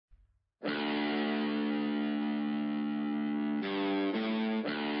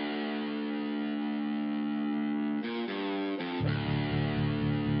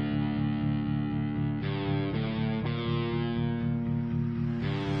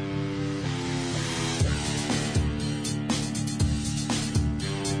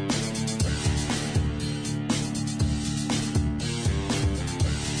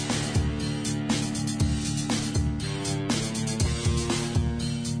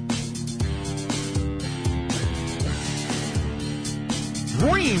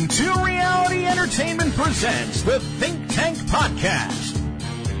Dream 2 Reality Entertainment presents the Think Tank Podcast.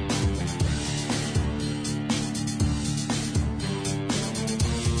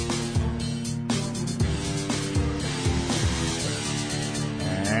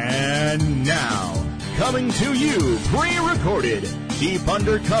 And now, coming to you pre-recorded, deep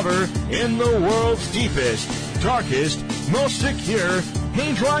undercover in the world's deepest, darkest, most secure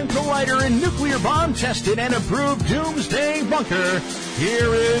Hadron Collider and nuclear bomb tested and approved doomsday bunker,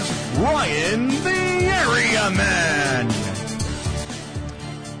 here is Ryan the Area Man.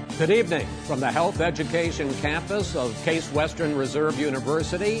 Good evening from the Health Education Campus of Case Western Reserve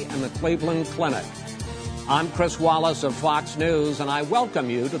University and the Cleveland Clinic. I'm Chris Wallace of Fox News, and I welcome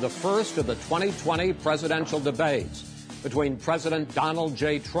you to the first of the 2020 presidential debates between President Donald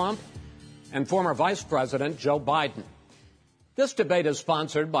J. Trump and former Vice President Joe Biden. This debate is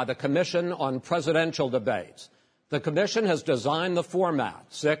sponsored by the Commission on Presidential Debates. The Commission has designed the format,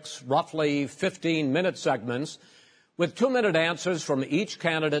 6 roughly 15-minute segments, with 2-minute answers from each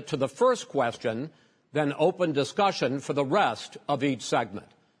candidate to the first question, then open discussion for the rest of each segment.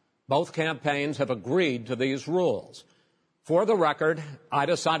 Both campaigns have agreed to these rules. For the record, I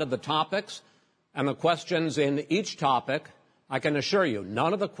decided the topics and the questions in each topic. I can assure you,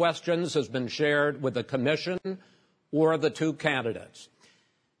 none of the questions has been shared with the Commission or the two candidates.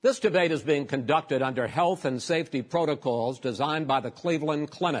 This debate is being conducted under health and safety protocols designed by the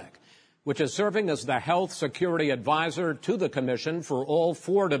Cleveland Clinic, which is serving as the health security advisor to the Commission for all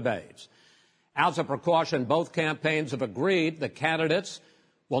 4 debates. As a precaution, both campaigns have agreed the candidates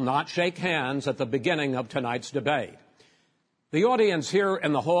will not shake hands at the beginning of tonight's debate. The audience here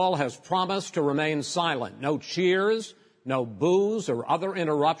in the hall has promised to remain silent. No cheers, no boos or other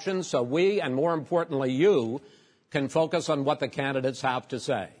interruptions, so we, and more importantly you, can focus on what the candidates have to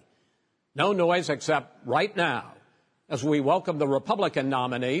say. No noise except right now as we welcome the Republican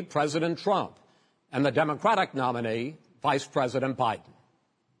nominee, President Trump, and the Democratic nominee, Vice President Biden.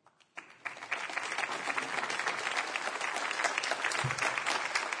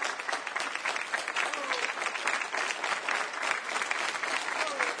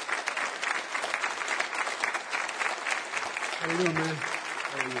 How you doing, man?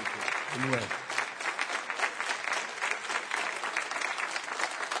 How are you? I'm well.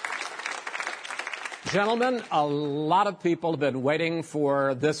 Gentlemen, a lot of people have been waiting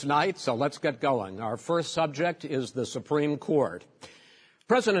for this night, so let's get going. Our first subject is the Supreme Court.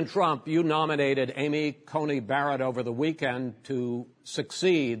 President Trump, you nominated Amy Coney Barrett over the weekend to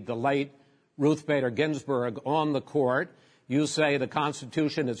succeed the late Ruth Bader Ginsburg on the court. You say the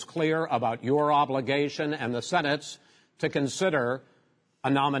Constitution is clear about your obligation and the Senate's to consider a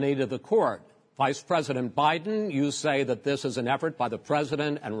nominee to the court. Vice President Biden, you say that this is an effort by the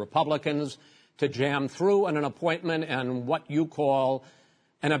president and Republicans to jam through an appointment and what you call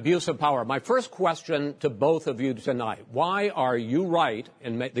an abuse of power. My first question to both of you tonight, why are you right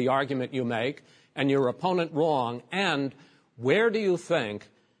in the argument you make and your opponent wrong, and where do you think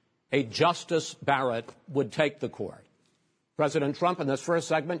a Justice Barrett would take the court? President Trump, in this first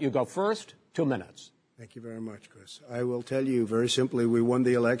segment, you go first, 2 minutes. Thank you very much, Chris. I will tell you very simply, we won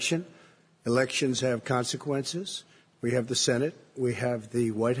the election. Elections have consequences. We have the Senate, we have the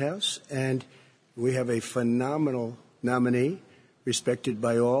White House, and we have a phenomenal nominee, respected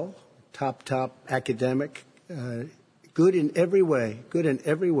by all, top academic, good in every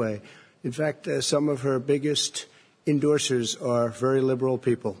way. In fact, some of her biggest endorsers are very liberal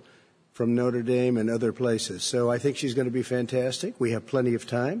people from Notre Dame and other places. So I think she's going to be fantastic. We have plenty of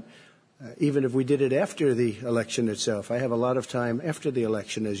time. Even if we did it after the election itself. I have a lot of time after the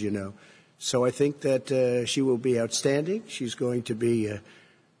election, as you know. So I think that she will be outstanding. She's going to be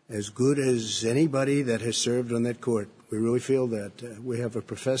as good as anybody that has served on that court. We really feel that. We have a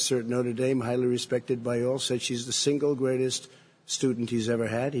professor at Notre Dame, highly respected by all, said she's the single greatest student he's ever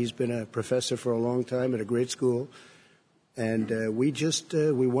had. He's been a professor for a long time at a great school. And we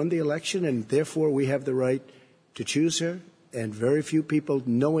won the election, and therefore we have the right to choose her. And very few people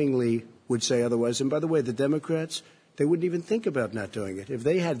knowingly would say otherwise. And by the way, the Democrats, they wouldn't even think about not doing it. If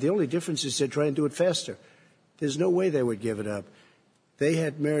they had, the only difference is they'd try and do it faster. There's no way they would give it up. They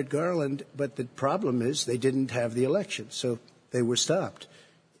had Merrick Garland, but the problem is they didn't have the election, so they were stopped.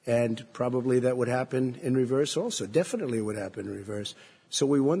 And probably that would happen in reverse also. Definitely would happen in reverse. So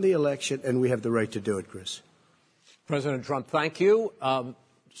we won the election, and we have the right to do it, Chris. President Trump, thank you.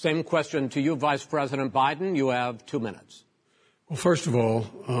 Same question to you, Vice President Biden. You have 2 minutes. Well, first of all,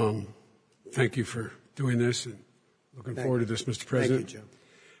 thank you for doing this, and looking forward to this, Mr. President. Thank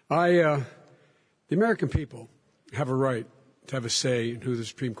you, Joe. The American people have a right to have a say in who the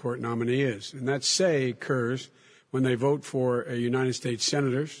Supreme Court nominee is, and that say occurs when they vote for United States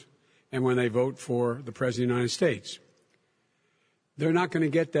senators and when they vote for the President of the United States. They're not going to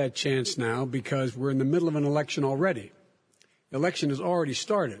get that chance now because we're in the middle of an election already. The election has already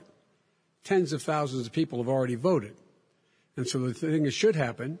started. Tens of thousands of people have already voted. And so the thing that should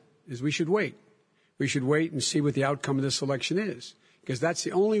happen is we should wait. We should wait and see what the outcome of this election is, because that's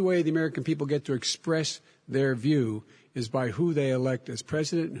the only way the American people get to express their view is by who they elect as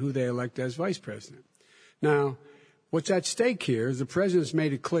president and who they elect as vice president. Now, what's at stake here is the president's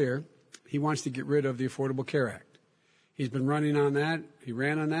made it clear he wants to get rid of the Affordable Care Act. He's been running on that, he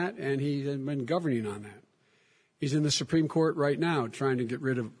ran on that, and he's been governing on that. He's in the Supreme Court right now trying to get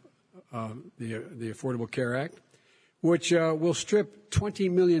rid of the Affordable Care Act, which will strip 20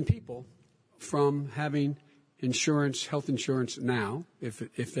 million people from having insurance, health insurance now, if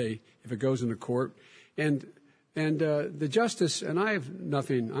it goes into court, and the justice, and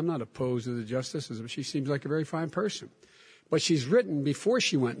I'm not opposed to the justice. She seems like a very fine person, but she's written before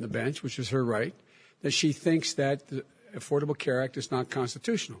she went on the bench, which is her right, that she thinks that the Affordable Care Act is not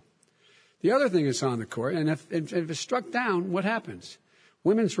constitutional. The other thing that's on the court, and if it's struck down, what happens?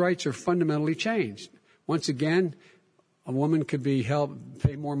 Women's rights are fundamentally changed. Once again, a woman could be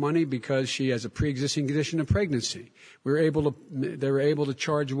pay more money because she has a pre-existing condition of pregnancy. They were able to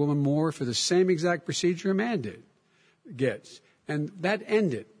charge a woman more for the same exact procedure a man gets. And that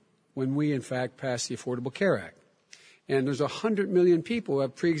ended when we, in fact, passed the Affordable Care Act. And there's 100 million people who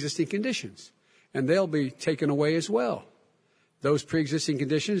have pre-existing conditions, and they'll be taken away as well. Those pre-existing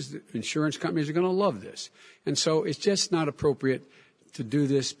conditions, insurance companies are going to love this. And so it's just not appropriate to do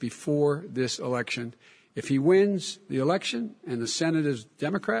this before this election. If he wins the election and the Senate is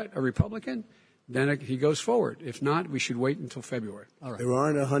Democrat or Republican, then he goes forward. If not, we should wait until February. All right. There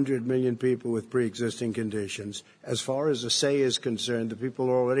aren't 100 million people with pre-existing conditions. As far as the say is concerned, the people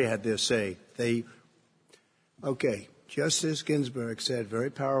already had their say. Okay, Justice Ginsburg said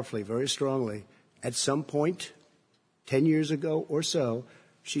very powerfully, very strongly, at some point 10 years ago or so,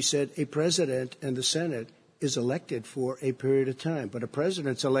 she said a president and the Senate is elected for a period of time, but a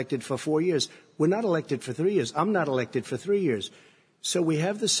president's elected for 4 years. We're not elected for 3 years. I'm not elected for 3 years. So we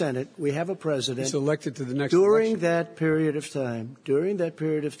have the Senate, we have a president. He's elected to the next during election. that period of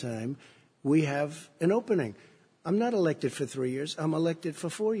time, we have an opening. I'm not elected for 3 years. I'm elected for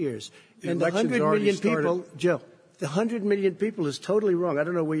 4 years. And the 100 million people, Joe, the 100 million people is totally wrong. I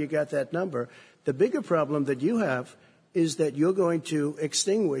don't know where you got that number. The bigger problem that you have is that you're going to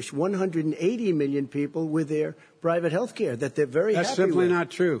extinguish 180 million people with their private health care that they're very happy with. That's simply not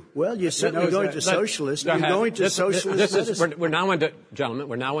true. Well, you're certainly going to socialist. You're going to socialist medicine. We're now into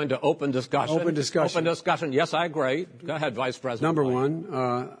open discussion. Open discussion. Yes, I agree. Go ahead, Vice President. Number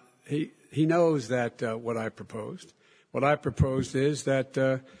one, he knows that what I proposed. What I proposed is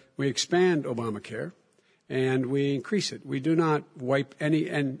that we expand Obamacare and we increase it. We do not wipe any.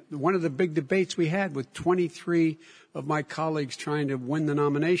 And one of the big debates we had with 23 of my colleagues trying to win the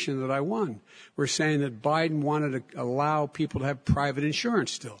nomination that I won were saying that Biden wanted to allow people to have private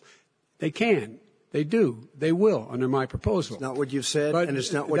insurance still. They can. They do. They will under my proposal. It's not what you've said, and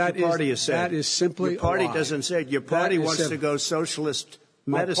it's not what your party has said. That is simply your party a lie. Doesn't say it. Your party wants to go socialist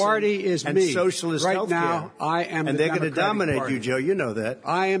medicine. My party is and me. Socialist right healthcare. Now, I am and the they're going to dominate Party. you, Joe. You know that.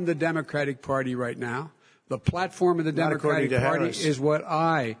 I am the Democratic Party right now. The platform of the Democratic Party is what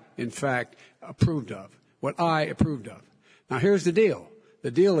I, in fact, approved of. What I approved of. Now, here's the deal.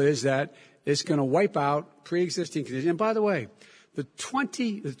 The deal is that it's going to wipe out pre-existing conditions. And by the way, the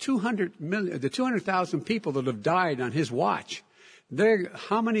 200,000 people that have died on his watch,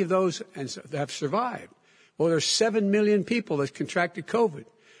 how many of those have survived? Well, there's 7 million people that contracted COVID.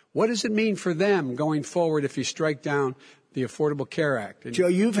 What does it mean for them going forward if you strike down the Affordable Care Act? Joe,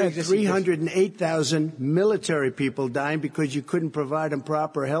 you've had 308,000 military people dying because you couldn't provide them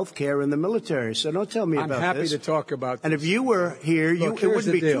proper health care in the military. So don't tell me about this. I'm happy to talk about this. And if you were here, it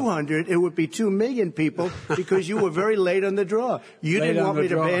wouldn't be 200. It would be 2 million people because you were very late on the draw. You didn't want me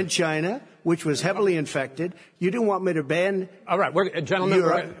to ban China, which was heavily infected. You didn't want me to ban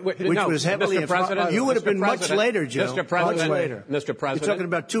Europe, which was heavily infected. You would have been much later, Joe. Mr. President, much later. Mr. President. You're talking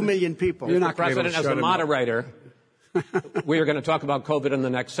about 2 million people. Mr. President, as a moderator, we are going to talk about COVID in the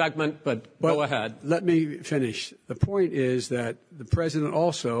next segment, but go ahead. Let me finish. The point is that the president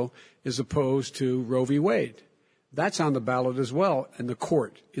also is opposed to Roe v. Wade. That's on the ballot as well in the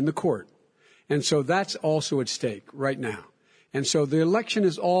court. And so that's also at stake right now. And so the election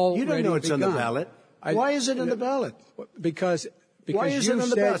is all You don't know it's begun. on the ballot. Why is it on the ballot? Because why is it on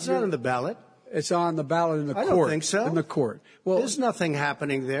the ballot? It's not on the ballot. It's on the ballot in the court. I don't think so. In the court. Well, there's nothing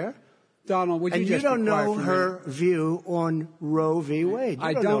happening there. Donald, would you and just you don't be quiet know for her view on Roe v. Wade. You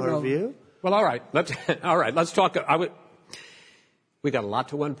I don't know her view. Well, all right. Let's talk. We got a lot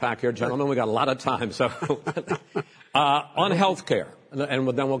to unpack here, gentlemen. We got a lot of time. So, on health care, and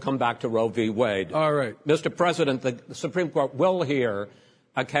then we'll come back to Roe v. Wade. All right. Mr. President, the Supreme Court will hear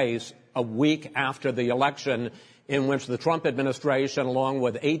a case a week after the election in which the Trump administration, along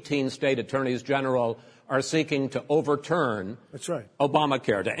with 18 state attorneys general, are seeking to overturn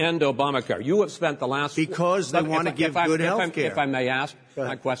Obamacare, to end Obamacare. You have spent the last... Because they want to give good health care. If I may ask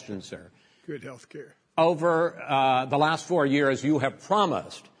my question, sir. Good health care. Over the last 4 years, you have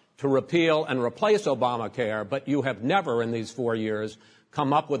promised to repeal and replace Obamacare, but you have never in these 4 years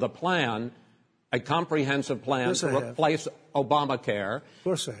come up with a plan, a comprehensive plan to replace Obamacare. Of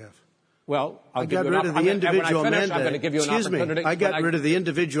course I have. Well, I got rid of the individual mandate. I'm going to give you an opportunity. I got rid of the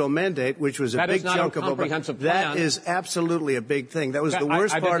individual mandate, which was a big chunk of Obamacare. That is absolutely a big thing. That was the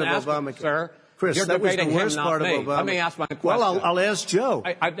worst part of Obamacare. Sir, Chris, that was the worst part of Obama. Let me ask my question. Well, I'll ask Joe.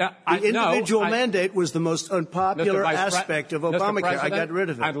 The individual mandate was the most unpopular aspect of Obamacare. I got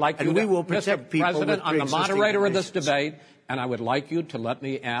rid of it. I'd like you and we will protect people with President, I'm the moderator of this conditions. debate, and I would like you to let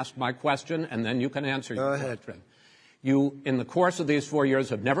me ask my question, and then you can answer your question. Go ahead. You, in the course of these 4 years,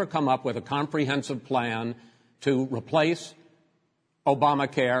 have never come up with a comprehensive plan to replace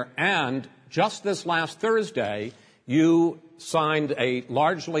Obamacare, and just this last Thursday, you signed a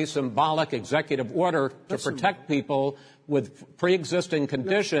largely symbolic executive order to protect people with pre-existing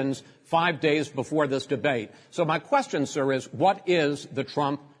conditions 5 days before this debate. So my question, sir, is what is the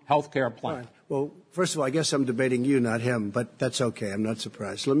Trump health care plan? Right. Well, first of all, I guess I'm debating you, not him, but that's okay. I'm not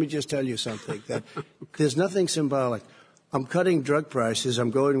surprised. Let me just tell you something, that there's nothing symbolic. I'm cutting drug prices.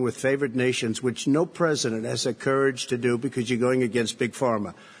 I'm going with favored nations, which no president has the courage to do because you're going against Big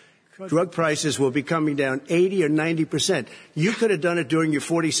Pharma. Drug prices will be coming down 80 or 90%. You could have done it during your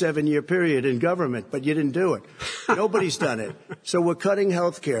 47-year period in government, but you didn't do it. Nobody's done it. So we're cutting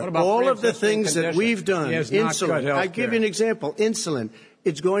health care. All of the things that we've done, insulin. I'll give you an example. Insulin.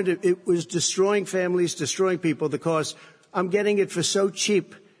 It was destroying families, destroying people because I'm getting it for so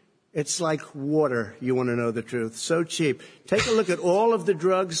cheap. It's like water, you want to know the truth. So cheap. Take a look at all of the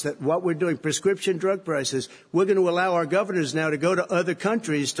drugs what we're doing, prescription drug prices. We're going to allow our governors now to go to other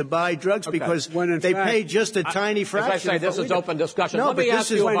countries to buy drugs because they pay just a tiny fraction. As I say, this is open discussion. No, but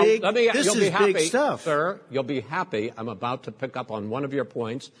this is big stuff. Sir, you'll be happy. I'm about to pick up on one of your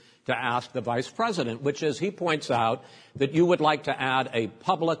points to ask the Vice President, which is he points out that you would like to add a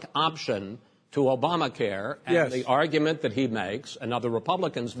public option to Obamacare, and the argument that he makes and other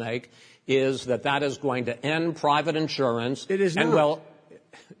Republicans make is that is going to end private insurance. It is not. And well,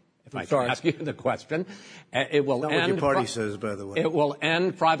 if I can ask you the question, it will end. Not what your party says, by the way. It will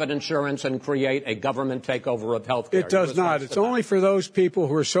end private insurance and create a government takeover of health care. It does not. It's only for those people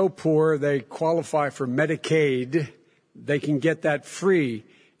who are so poor they qualify for Medicaid. They can get that free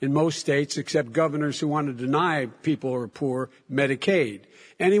in most states, except governors who want to deny people who are poor Medicaid.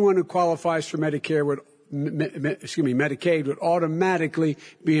 Anyone who qualifies for Medicaid would automatically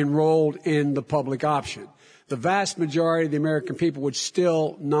be enrolled in the public option. The vast majority of the American people would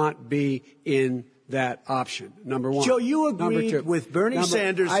still not be in that option, number one. Joe, you agreed with Bernie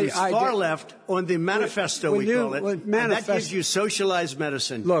Sanders, who's far left, on the manifesto, we call it, and that gives you socialized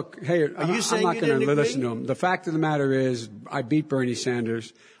medicine. Look, hey, I'm not going to listen to him. The fact of the matter is, I beat Bernie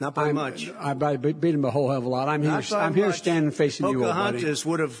Sanders. Not by much. I beat him a whole hell of a lot. I'm here standing facing you, old buddy. Pocahontas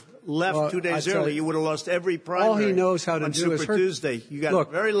would have left 2 days early. You would have lost every primary. All he knows how to do Super is hurt. Tuesday. You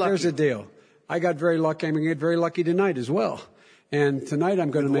got very lucky. Here's the deal. I got very lucky. I'm going to get very lucky tonight as well. And tonight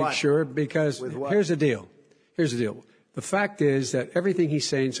I'm going to make sure, because here's the deal. Here's the deal. The fact is that everything he's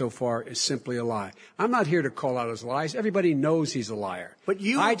saying so far is simply a lie. I'm not here to call out his lies. Everybody knows he's a liar. But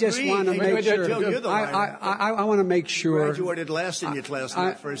you I just want to make sure. Joe, you're the liar. I want to make sure. You graduated last in your class,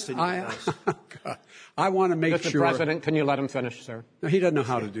 not first in your class. I want to make sure. Mr. President, can you let him finish, sir? No, he doesn't know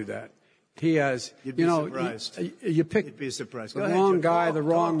how to do that. He has, You'd be surprised. You picked You'd be surprised. the wrong guy, the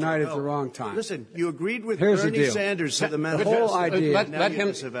wrong night at the wrong time. Listen, you agreed with Here's Bernie Sanders to the manifesto. The whole idea. Let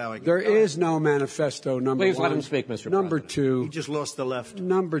him. There is no manifesto. Number Please one. let him speak, Mr. Number President. two. You just lost the left.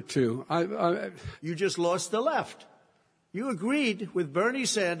 Number two. You just lost the left. You agreed with Bernie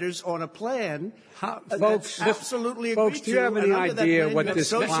Sanders on a plan. Folks, absolutely folks, agreed do you have any idea what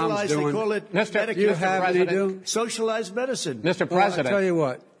this clown's doing? They call it Mr. Do you have any idea? socialized medicine. Mr. Well, President. I'll tell you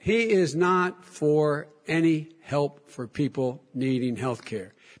what. He is not for any help for people needing health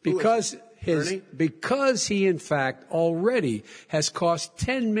care. Because he, in fact, already has cost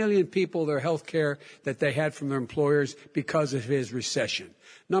 10 million people their health care that they had from their employers because of his recession.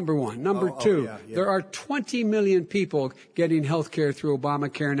 Number one. Number two, there are 20 million people getting health care through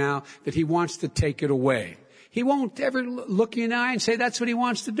Obamacare now that he wants to take it away. He won't ever look you in the eye and say that's what he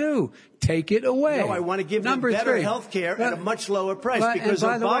wants to do. Take it away. No, I want to give them better health care at a much lower price because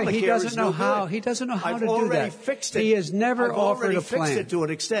Obamacare is no good. He doesn't know how I've to do that. already fixed it. He has never offered a plan. Fixed it to an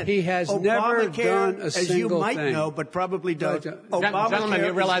extent. He has never done a single thing. As you might know, but probably don't. Gentlemen,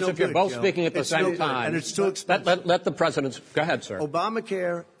 you realize if you're both speaking at the same time, and it's too expensive. Let the president go ahead, sir.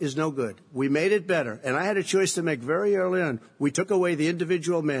 Obamacare is no good. We made it better, and I had a choice to make very early on. We took away the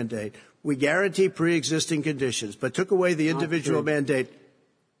individual mandate. We guarantee pre-existing conditions, but took away the individual mandate.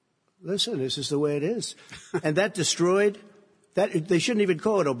 Listen, this is the way it is. And that destroyed that. They shouldn't even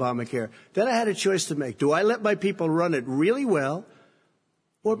call it Obamacare. Then I had a choice to make. Do I let my people run it really well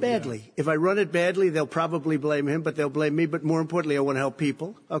or badly? Yeah. If I run it badly, they'll probably blame him, but they'll blame me. But more importantly, I want to help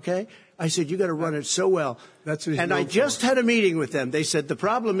people. Okay? I said, you got to run it so well. And I just had a meeting with them. They said, the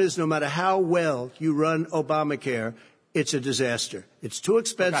problem is no matter how well you run Obamacare, it's a disaster. It's too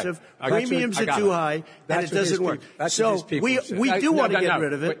expensive. Okay. Premiums are too high, and it doesn't work. So we do want to get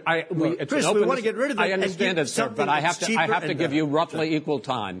rid of it. Chris, we want to get rid of it. I understand it, sir, but I have to give you roughly equal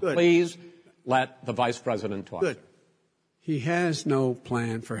time. Good. Please let the vice president talk. Good. He has no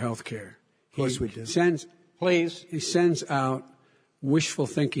plan for health care. Of course we do. He sends out wishful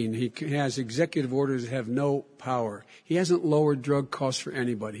thinking. He has executive orders that have no power. He hasn't lowered drug costs for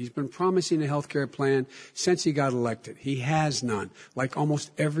anybody. He's been promising a health care plan since he got elected. He has none, like almost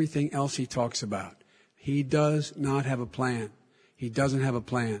everything else he talks about. He does not have a plan. He doesn't have a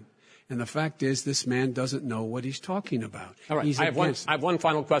plan. And the fact is, this man doesn't know what he's talking about. All right. I have one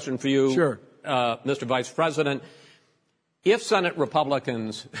final question for you, sure. Mr. Vice President. If Senate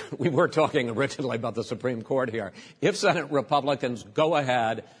Republicans, we were talking originally about the Supreme Court here, if Senate Republicans go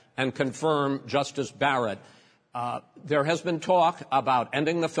ahead and confirm Justice Barrett, there has been talk about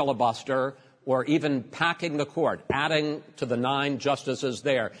ending the filibuster or even packing the court, adding to the 9 justices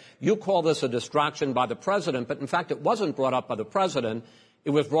there. You call this a distraction by the president, but in fact it wasn't brought up by the president. It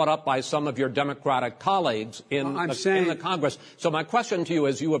was brought up by some of your Democratic colleagues in the Congress. So my question to you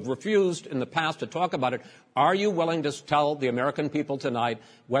is, you have refused in the past to talk about it. Are you willing to tell the American people tonight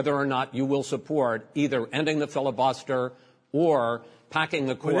whether or not you will support either ending the filibuster or packing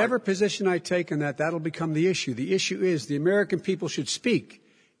the court? Whatever position I take on that, that'll become the issue. The issue is the American people should speak.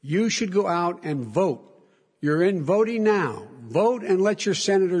 You should go out and vote. You're in voting now. Vote and let your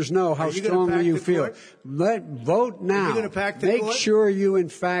senators know how strongly you feel. Vote now. Are you going to pack the court? Make sure you, in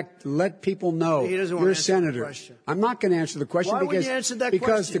fact, let people know you're a senator. I'm not going to answer the question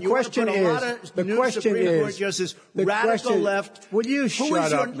because the question is radical left. Would you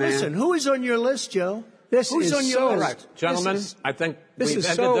shut up, man? Listen, who is on your list, Joe? Who's on your list? Right. Gentlemen, I think this is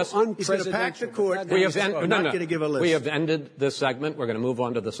so unprecedented. We have ended this segment. We're going to move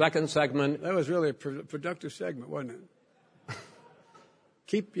on to the second segment. That was really a productive segment, wasn't it?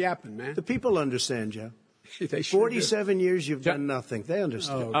 Keep yapping, man. The people understand, Joe. They 47 years you've done nothing. They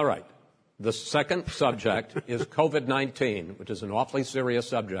understand. All right. The second subject is COVID-19, which is an awfully serious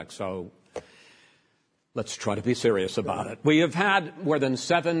subject, so let's try to be serious about it. We have had more than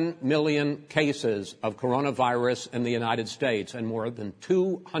 7 million cases of coronavirus in the United States, and more than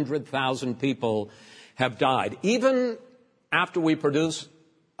 200,000 people have died. Even after we produce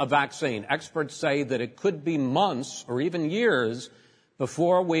a vaccine, experts say that it could be months or even years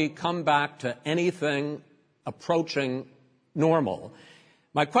before we come back to anything approaching normal.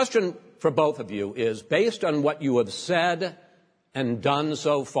 My question for both of you is, based on what you have said and done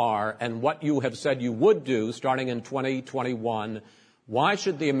so far and what you have said you would do starting in 2021, why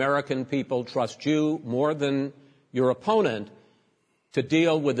should the American people trust you more than your opponent to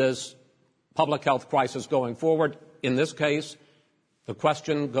deal with this public health crisis going forward? In this case, the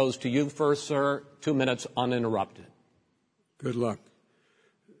question goes to you first, sir. 2 minutes uninterrupted. Good luck.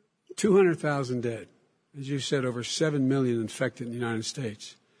 200,000 dead. As you said, over 7 million infected in the United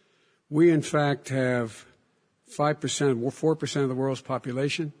States. We, in fact, have 4% of the world's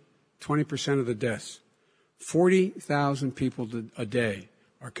population, 20% of the deaths. 40,000 people a day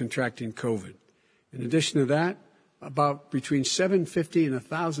are contracting COVID. In addition to that, about between 750 and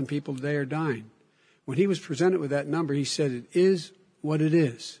 1,000 people a day are dying. When he was presented with that number, he said, it is what it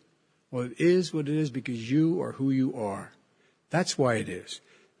is. Well, it is what it is because you are who you are. That's why it is.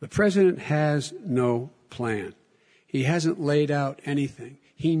 The president has no plan. He hasn't laid out anything.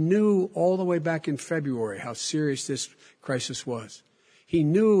 He knew all the way back in February how serious this crisis was. He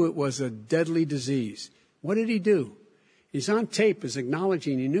knew it was a deadly disease. What did he do? He's on tape as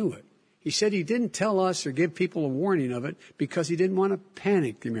acknowledging he knew it. He said he didn't tell us or give people a warning of it because he didn't want to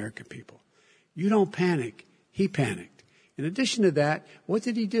panic the American people. You don't panic. He panicked. In addition to that, what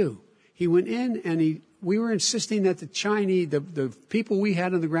did he do? He went in and he We were insisting that the Chinese, the people we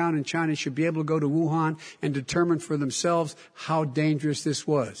had on the ground in China should be able to go to Wuhan and determine for themselves how dangerous this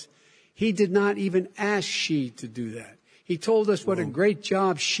was. He did not even ask Xi to do that. He told us what a great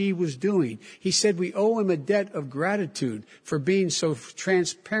job Xi was doing. He said we owe him a debt of gratitude for being so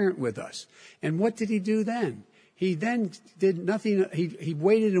transparent with us. And what did he do then? He then did nothing. He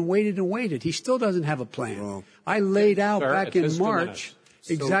waited and waited and waited. He still doesn't have a plan. Wrong. I laid out back in March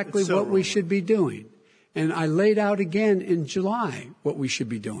exactly what we should be doing. And I laid out again in July what we should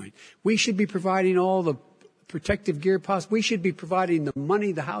be doing. We should be providing all the protective gear possible. We should be providing the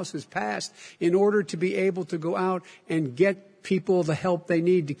money the House has passed in order to be able to go out and get people the help they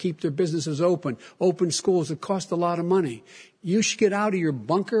need to keep their businesses open schools that cost a lot of money. You should get out of your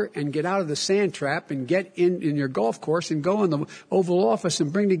bunker and get out of the sand trap and get in your golf course and go in the Oval Office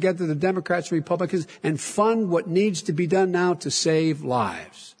and bring together the Democrats and Republicans and fund what needs to be done now to save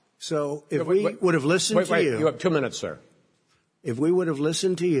lives. So if we would have listened to you. You have 2 minutes, sir. If we would have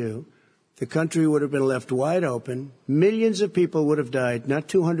listened to you, the country would have been left wide open. Millions of people would have died, not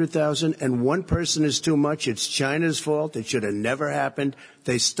 200,000, and one person is too much. It's China's fault. It should have never happened.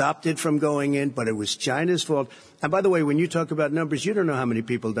 They stopped it from going in, but it was China's fault. And by the way, when you talk about numbers, you don't know how many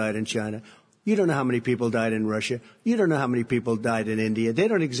people died in China. You don't know how many people died in Russia. You don't know how many people died in India. They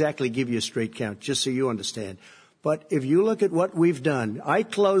don't exactly give you a straight count, just so you understand. But if you look at what we've done, I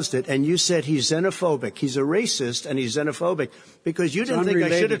closed it, and you said he's xenophobic. He's a racist, and he's xenophobic because you didn't think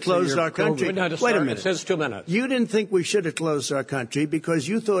I should have closed our country. Wait a minute. It says 2 minutes. You didn't think we should have closed our country because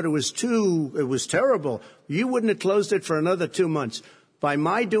you thought it was terrible. You wouldn't have closed it for another 2 months. By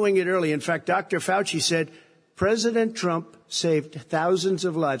my doing it early, in fact, Dr. Fauci said, President Trump saved thousands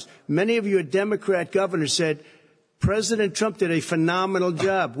of lives. Many of your Democrat governors said, President Trump did a phenomenal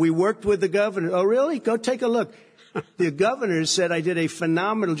job. We worked with the governor. Oh, really? Go take a look. The governors said I did a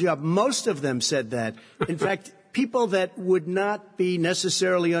phenomenal job. Most of them said that. In fact, people that would not be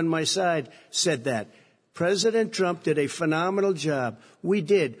necessarily on my side said that. President Trump did a phenomenal job. We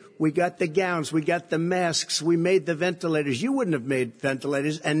did. We got the gowns. We got the masks. We made the ventilators. You wouldn't have made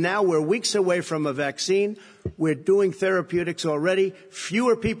ventilators. And now we're weeks away from a vaccine. We're doing therapeutics already.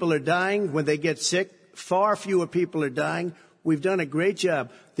 Fewer people are dying when they get sick. Far fewer people are dying. We've done a great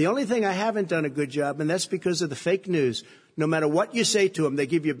job. The only thing I haven't done a good job, and that's because of the fake news. No matter what you say to them, they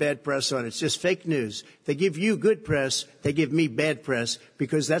give you bad press on it. It's just fake news. They give you good press. They give me bad press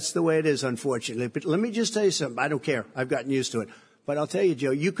because that's the way it is, unfortunately. But let me just tell you something. I don't care. I've gotten used to it. But I'll tell you,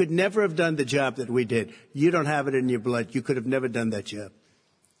 Joe, you could never have done the job that we did. You don't have it in your blood. You could have never done that job.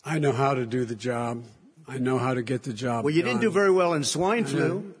 I know how to do the job. I know how to get the job Well, you done. didn't do very well in swine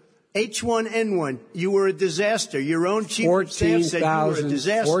flu. H1N1, you were a disaster. Your own chief of staff said you were a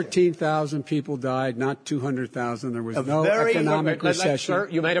disaster. 14,000 people died, not 200,000. There was no economic recession. Sir,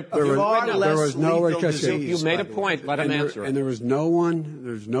 you made a there was no recession. You made a point. Let him answer. And there was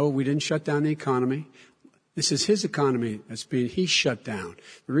we didn't shut down the economy. This is his economy he's shut down.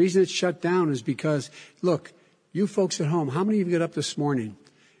 The reason it's shut down is because, look, you folks at home, how many of you got up this morning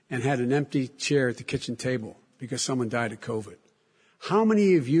and had an empty chair at the kitchen table because someone died of COVID? How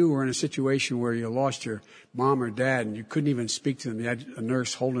many of you were in a situation where you lost your mom or dad and you couldn't even speak to them? You had a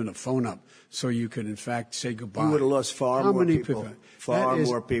nurse holding a phone up so you could, in fact, say goodbye. You would have lost far more people.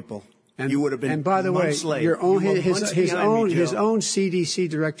 More people. And, you would have been and by the way, his own CDC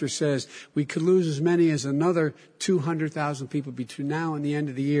director says we could lose as many as another 200,000 people between now and the end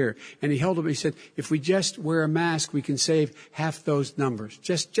of the year. And he said, if we just wear a mask, we can save half those numbers.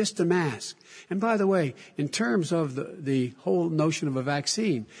 Just a mask. And by the way, in terms of the whole notion of a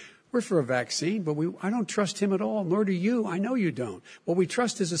vaccine, we're for a vaccine, but I don't trust him at all, nor do you. I know you don't. What we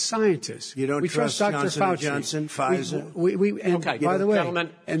trust is a scientist. You don't trust Dr. Fauci? Johnson, Pfizer? Okay, by the way,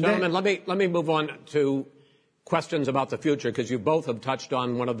 gentlemen, let me move on to questions about the future, because you both have touched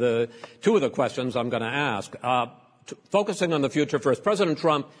on two of the questions I'm going to ask. Focusing on the future first, President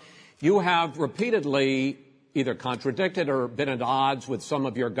Trump, you have repeatedly either contradicted or been at odds with some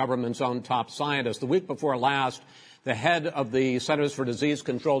of your government's own top scientists. The week before last, the head of the Centers for Disease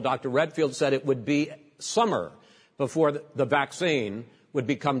Control, Dr. Redfield, said it would be summer before the vaccine would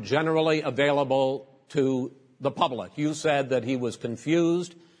become generally available to the public. You said that he was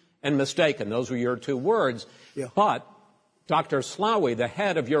confused and mistaken. Those were your two words. Yeah. But Dr. Slaoui, the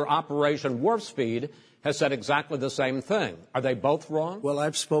head of your Operation Warp Speed, has said exactly the same thing. Are they both wrong? Well,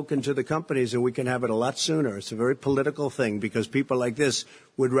 I've spoken to the companies, and we can have it a lot sooner. It's a very political thing because people like this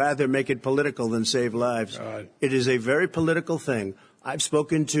would rather make it political than save lives. It is a very political thing. I've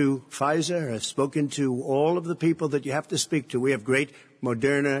spoken to Pfizer. I've spoken to all of the people that you have to speak to. We have great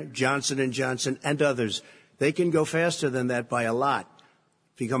Moderna, Johnson & Johnson, and others. They can go faster than that by a lot.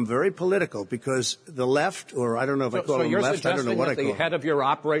 become very political because the left, or I don't know if I call them left, I don't know what I call them. the head of your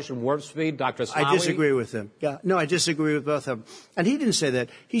Operation Warp Speed, Dr. Slaoui? I disagree with him. Yeah. No, I disagree with both of them. And he didn't say that.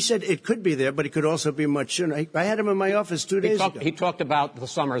 He said it could be there, but it could also be much sooner. I had him in my office 2 days ago. He talked about the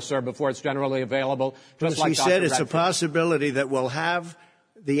summer, sir, before it's generally available. Just like he said it's a possibility that we'll have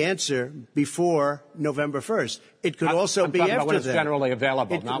the answer before November 1st. It could also be after that. When it's generally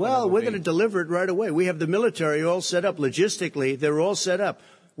available. We're going to deliver it right away. We have the military all set up. Logistically, they're all set up.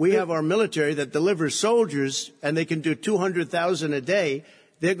 We have our military that delivers soldiers, and they can do 200,000 a day.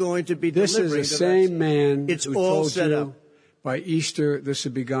 They're going to be delivering. This is the same man it's who all told set you up. By Easter this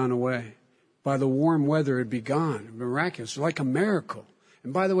would be gone away. By the warm weather it'd be gone. Miraculous, like a miracle.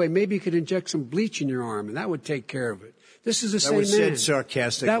 And by the way, maybe you could inject some bleach in your arm, and that would take care of it. This is the same man. That was said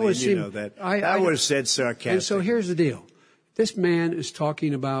sarcastically, and you know that. That was said sarcastically. And so here's the deal. This man is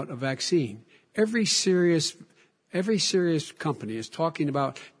talking about a vaccine. Every serious company is talking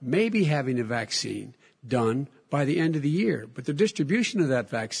about maybe having a vaccine done by the end of the year. But the distribution of that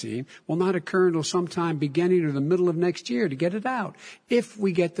vaccine will not occur until sometime beginning or the middle of next year to get it out, if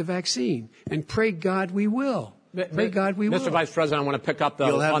we get the vaccine. And pray God we will. Pray God we will. Mr. Vice President, I want to pick up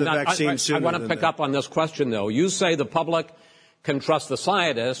You'll have the vaccine sooner. I want to pick up on this question, though. You say the public can trust the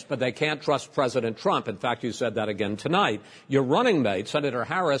scientists, but they can't trust President Trump. In fact, you said that again tonight. Your running mate, Senator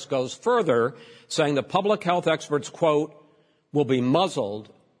Harris, goes further, saying the public health experts, quote, will be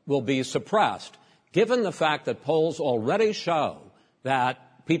muzzled, will be suppressed. Given the fact that polls already show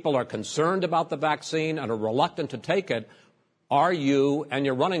that people are concerned about the vaccine and are reluctant to take it, are you and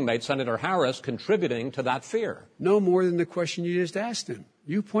your running mate, Senator Harris, contributing to that fear? No more than the question you just asked him.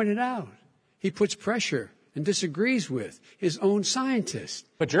 You pointed out. He puts pressure and disagrees with his own scientists.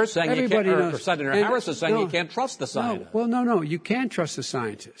 But you're saying Senator Harris is saying you can't trust the scientists. No, you can trust the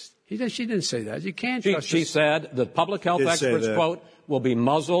scientists. She didn't say that. You can't trust She said the public health experts, quote, will be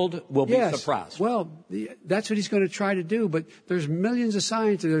muzzled, will be suppressed. Well, that's what he's going to try to do. But there's millions of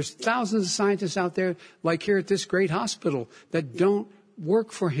scientists, there's thousands of scientists out there, like here at this great hospital, that don't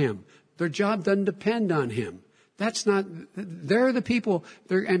work for him. Their job doesn't depend on him. They're the people.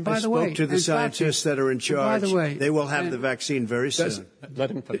 And by the way, I spoke to the scientists that are in charge. By the way, they will have the vaccine very soon.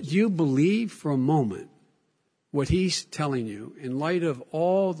 Let him finish. Do you believe for a moment what he's telling you in light of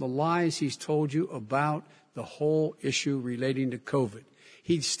all the lies he's told you about the whole issue relating to COVID?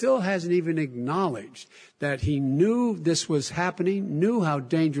 He still hasn't even acknowledged that he knew this was happening, knew how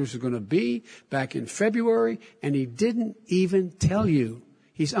dangerous it was going to be back in February, and he didn't even tell you.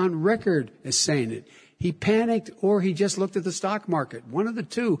 He's on record as saying it. He panicked or he just looked at the stock market. One of the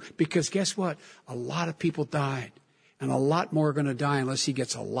two, because guess what? A lot of people died. And a lot more are going to die unless he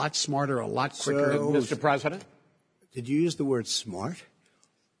gets a lot smarter, a lot quicker. Mr. President? Did you use the word smart?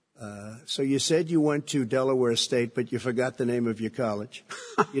 So you said you went to Delaware State, but you forgot the name of your college.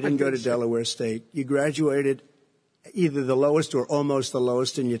 You didn't go to Delaware State. You graduated either the lowest or almost the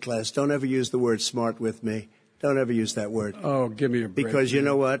lowest in your class. Don't ever use the word smart with me. Don't ever use that word. Oh, give me a break. Because you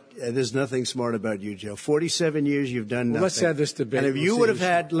know what? There's nothing smart about you, Joe. 47 years you've done nothing. Let's have this debate. And if you would have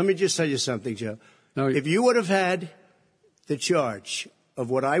had, let me just tell you something, Joe. No, if you would have had the charge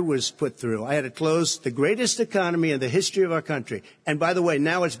of what I was put through, I had to close the greatest economy in the history of our country. And by the way,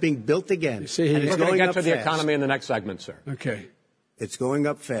 now it's being built again. We're going to get to the economy in the next segment, sir. Okay. It's going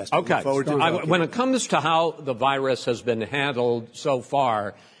up fast. Okay. When it comes to how the virus has been handled so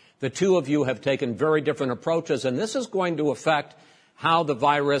far, the two of you have taken very different approaches, and this is going to affect how the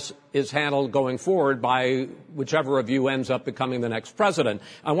virus is handled going forward by whichever of you ends up becoming the next president.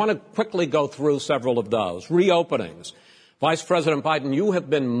 I want to quickly go through several of those. Reopenings. Vice President Biden, you have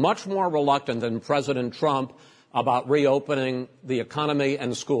been much more reluctant than President Trump about reopening the economy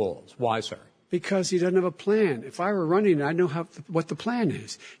and schools. Why, sir? Because he doesn't have a plan. If I were running, I know what the plan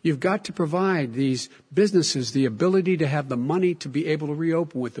is. You've got to provide these businesses the ability to have the money to be able to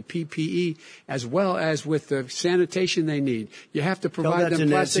reopen with the PPE as well as with the sanitation they need. You have to provide them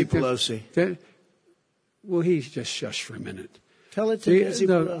plastic. Tell that to Nancy Pelosi. Well, he's just shush for a minute. Tell it to Nancy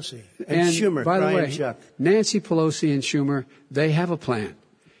Pelosi. And Schumer. By the way, Chuck. Nancy Pelosi and Schumer, they have a plan.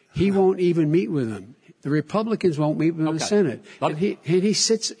 He won't even meet with them. The Republicans won't meet with the Senate. And he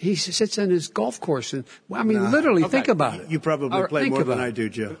sits on his golf course. And literally, think about it. You probably play more than I do,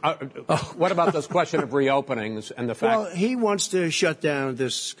 Joe. What about this question of reopenings and the fact? Well, he wants to shut down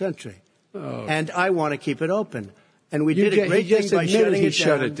this country. And I want to keep it open. And we did a great thing by shutting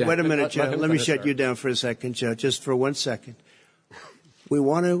it down. Wait a minute, Joe. Let me shut you down for a second, Joe, just for 1 second.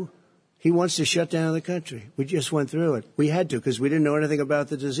 He wants to shut down the country. We just went through it. We had to because we didn't know anything about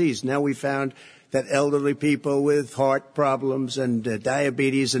the disease. Now we found that elderly people with heart problems and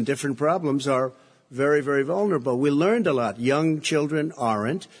diabetes and different problems are very, very vulnerable. We learned a lot. Young children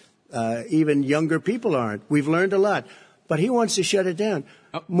aren't. Even younger people aren't. We've learned a lot. But he wants to shut it down.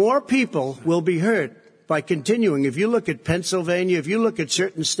 More people will be hurt by continuing. If you look at Pennsylvania, if you look at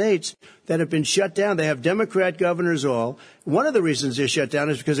certain states that have been shut down, they have Democrat governors all. One of the reasons they're shut down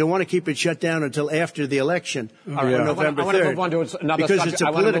is because they want to keep it shut down until after the election on November 3rd. I want to move on to another because subject. it's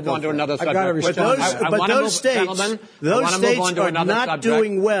a political subject. But those states are not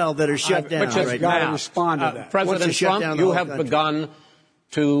doing well that are shut down right now. Respond to that. President Trump, you have begun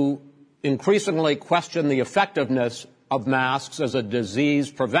to increasingly question the effectiveness of masks as a disease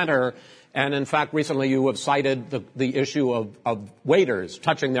preventer. And, in fact, recently you have cited the issue of waiters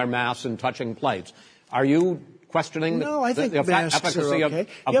touching their masks and touching plates. Are you questioning No, I think the masks efficacy are okay. of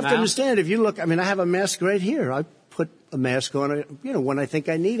You have masks? to understand, if you look, I mean, I have a mask right here. I put a mask on, when I think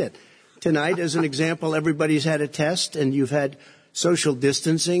I need it. Tonight, as an example, everybody's had a test, and you've had social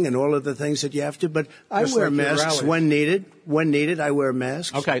distancing and all of the things that you have to. But I wear masks when needed. When needed, I wear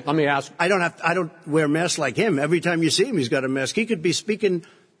masks. Okay, let me ask. I don't wear masks like him. Every time you see him, he's got a mask. He could be speaking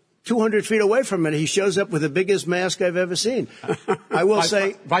 200 feet away from it. He shows up with the biggest mask I've ever seen. I will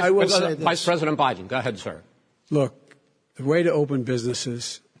say this. Vice President Biden, go ahead, sir. Look, the way to open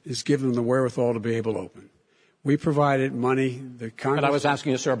businesses is give them the wherewithal to be able to open. We provided money. But I was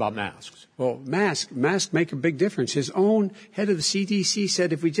asking you, sir, about masks. Well, masks make a big difference. His own head of the CDC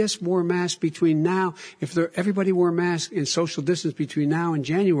said if we just wore masks between now, everybody wore masks in social distance between now and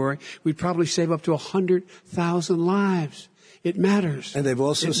January, we'd probably save up to 100,000 lives. It matters. And they've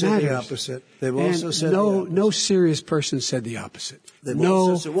also said the opposite. They've also said no serious person said the opposite.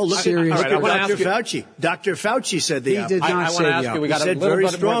 Look serious. at Dr. Fauci. Dr. Fauci said the opposite. He did not say the opposite. We got a little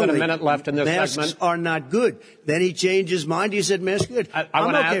bit more than a minute left in this masks segment. Masks are not good. Then he changed his mind. He said masks are good.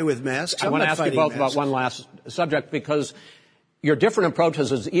 I'm okay with masks. I want to ask you both about one last subject, because your different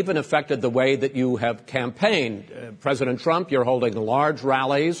approaches has even affected the way that you have campaigned. President Trump, you're holding large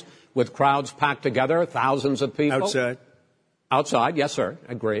rallies with crowds packed together, thousands of people. Outside, yes, sir,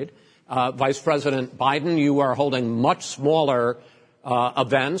 agreed. Vice President Biden, you are holding much smaller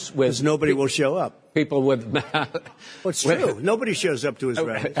events with... Because nobody will show up. People with... Well, it's true. Nobody shows up to his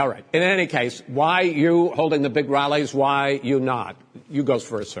rallies. All right. In any case, why you holding the big rallies? Why you not? You go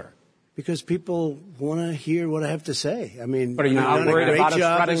first, sir. Because people want to hear what I have to say. I mean, but are you not worried about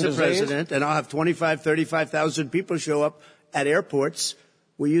spreading as a disease? President, and I'll have 35,000 people show up at airports.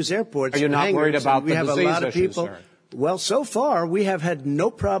 We use airports. Are you not worried about the disease issues? We have a lot of people. Sir? Well, so far, we have had no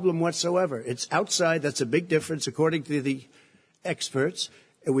problem whatsoever. It's outside. That's a big difference, according to the experts.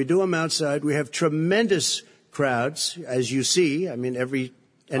 And we do them outside. We have tremendous crowds, as you see. I mean,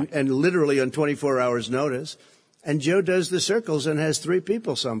 and literally on 24 hours' notice. And Joe does the circles and has 3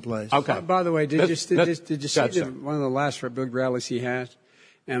 people someplace. Okay. By the way, did you see one of the last big rallies he had?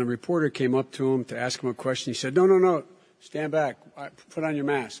 And a reporter came up to him to ask him a question. He said, no, stand back. Put on your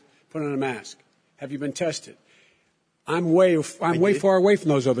mask. Put on a mask. Have you been tested? I'm way far away from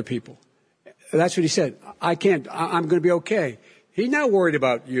those other people. That's what he said. I can't. I'm going to be okay. He's not worried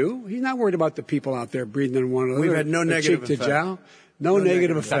about you. He's not worried about the people out there breathing in one another. We've had no negative effect. No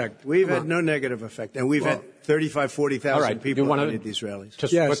negative effect. We've had no negative effect. And we've had 40,000 people at these rallies.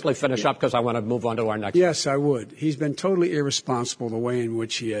 Just quickly finish up, because I want to move on to our next. Yes, I would. He's been totally irresponsible the way in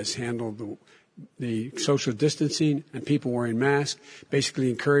which he has handled the social distancing and people wearing masks,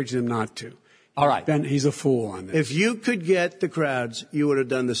 basically encouraged them not to. All right. He's a fool on this. If you could get the crowds, you would have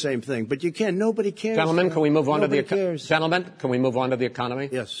done the same thing. But you can't. Nobody cares. Gentlemen, can we move on to the economy?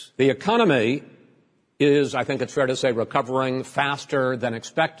 Yes. The economy is, I think it's fair to say, recovering faster than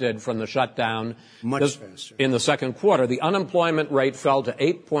expected from the shutdown. Much faster. In the second quarter, the unemployment rate fell to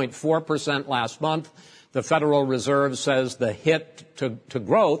 8.4% last month. The Federal Reserve says the hit to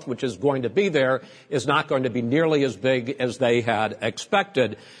growth, which is going to be there, is not going to be nearly as big as they had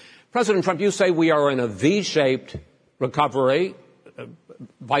expected. President Trump, you say we are in a V-shaped recovery.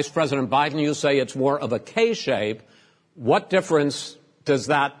 Vice President Biden, you say it's more of a K-shape. What difference does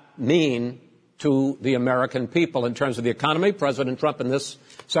that mean to the American people in terms of the economy? President Trump, in this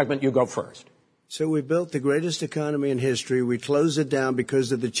segment, you go first. So we built the greatest economy in history. We closed it down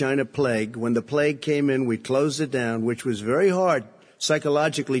because of the China plague. When the plague came in, we closed it down, which was very hard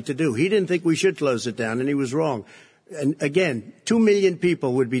psychologically to do. He didn't think we should close it down, and he was wrong. And again, 2 million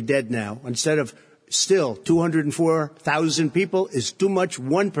people would be dead now instead of still 204,000 people is too much.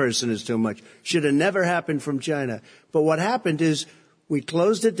 One person is too much. Should have never happened from China. But what happened is we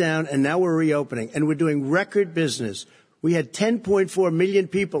closed it down, and now we're reopening, and we're doing record business. We had 10.4 million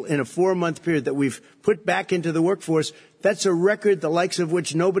people in a 4-month period that we've put back into the workforce. That's a record the likes of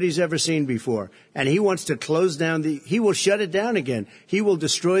which nobody's ever seen before. And he wants to close down he will shut it down again. He will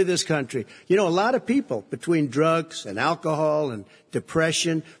destroy this country. You know, a lot of people, between drugs and alcohol and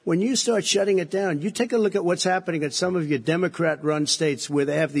depression, when you start shutting it down, you take a look at what's happening at some of your Democrat-run states where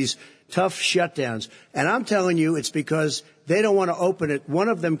they have these tough shutdowns. And I'm telling you, it's because they don't want to open it. One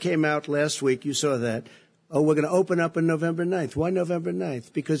of them came out last week. You saw that. Oh, we're going to open up on November 9th. Why November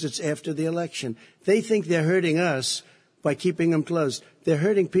 9th? Because it's after the election. They think they're hurting us by keeping them closed. They're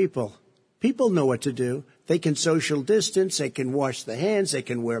hurting people. People know what to do. They can social distance. They can wash their hands. They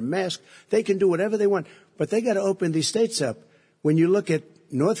can wear masks. They can do whatever they want. But they got to open these states up. When you look at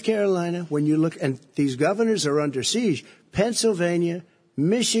North Carolina, and these governors are under siege, Pennsylvania,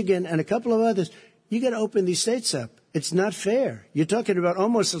 Michigan, and a couple of others, you got to open these states up. It's not fair. You're talking about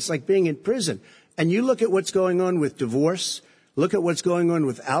it's like being in prison. And you look at what's going on with divorce. Look at what's going on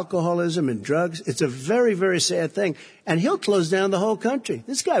with alcoholism and drugs. It's a very, very sad thing. And he'll close down the whole country.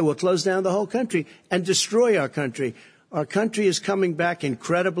 This guy will close down the whole country and destroy our country. Our country is coming back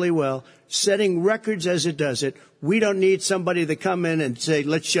incredibly well, setting records as it does it. We don't need somebody to come in and say,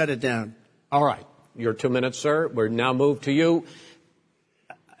 let's shut it down. All right. Your 2 minutes, sir. We're now moved to you.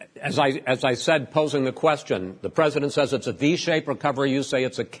 As I said, posing the question, the president says it's a V-shaped recovery. You say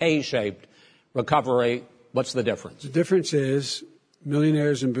it's a K-shaped recovery. What's the difference? The difference is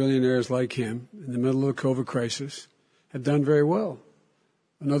millionaires and billionaires like him in the middle of the COVID crisis have done very well.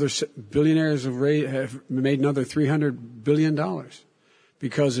 Billionaires have made another $300 billion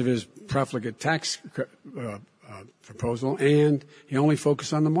because of his profligate tax proposal, and he only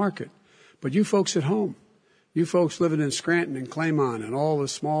focused on the market. But you folks at home, you folks living in Scranton and Claymont and all the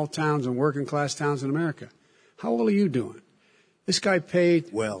small towns and working class towns in America, how well are you doing? This guy paid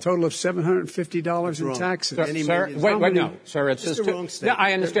a total of $750 in taxes. Sir, wait, no. Sir, it's his wrong statement. Yeah,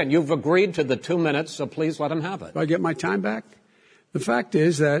 I understand. You've agreed to the 2 minutes, so please let him have it. Do I get my time back? The fact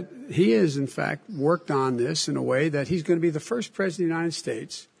is that he has, in fact, worked on this in a way that he's going to be the first president of the United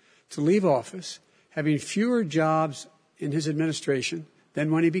States to leave office having fewer jobs in his administration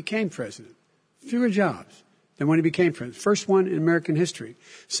than when he became president. Fewer jobs than when he became president. First one in American history.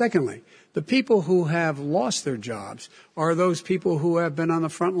 Secondly, the people who have lost their jobs are those people who have been on the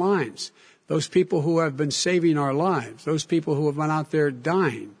front lines, those people who have been saving our lives, those people who have been out there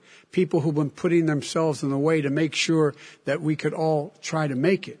dying, people who've been putting themselves in the way to make sure that we could all try to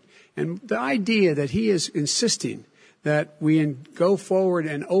make it. And the idea that he is insisting that we go forward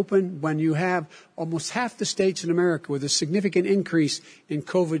and open when you have almost half the states in America with a significant increase in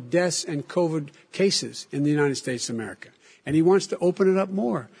COVID deaths and COVID cases in the United States of America. And he wants to open it up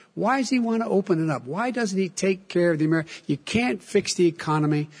more. Why does he want to open it up? Why doesn't he take care of the American? You can't fix the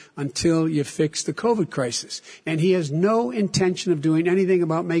economy until you fix the COVID crisis. And he has no intention of doing anything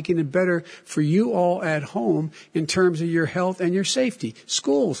about making it better for you all at home in terms of your health and your safety.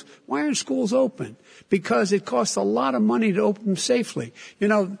 Schools. Why aren't schools open? Because it costs a lot of money to open them safely. You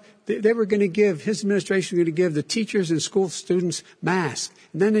know, they were going to give, his administration was going to give the teachers and school students masks.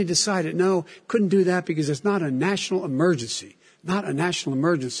 And then they decided, no, couldn't do that because it's not a national emergency. Not a national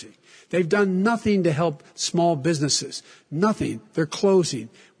emergency. They've done nothing to help small businesses. Nothing. They're closing.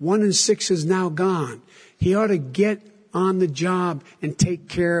 1 in 6 is now gone. He ought to get on the job and take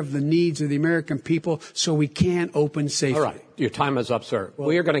care of the needs of the American people so we can open safely. All right. Your time is up, sir. Well,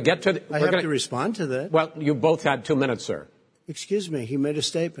 we are going to get to... I have to respond to that. Well, you both had 2 minutes, sir. Excuse me, he made a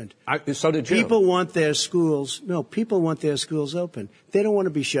statement. So did you. People want their schools open. They don't want to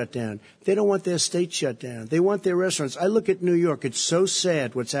be shut down. They don't want their state shut down. They want their restaurants. I look at New York. It's so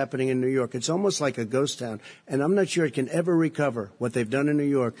sad what's happening in New York. It's almost like a ghost town. And I'm not sure it can ever recover what they've done in New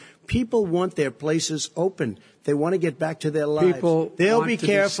York. People want their places open. They want to get back to their lives. They'll be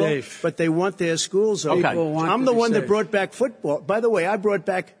careful, but they want their schools open. Okay. I'm the one that brought back football. By the way, I brought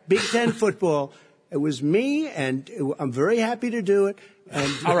back Big Ten football. It was me, and I'm very happy to do it.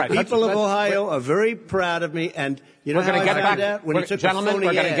 And all right, people of Ohio are very proud of me. And you know how I found out? When he took gentlemen,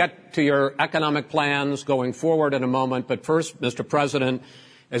 we're going to get to your economic plans going forward in a moment. But first, Mr. President,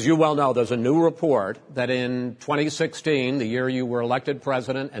 as you well know, there's a new report that in 2016, the year you were elected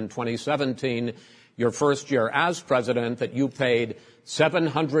president, and 2017, your first year as president, that you paid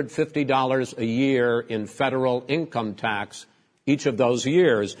 $750 a year in federal income tax each of those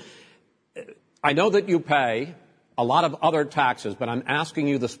years. I know that you pay a lot of other taxes, but I'm asking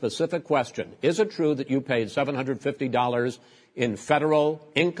you the specific question. Is it true that you paid $750 in federal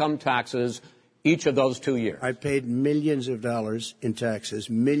income taxes each of those 2 years? I paid millions of dollars in taxes,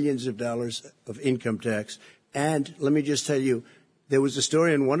 millions of dollars of income tax. And let me just tell you, There was a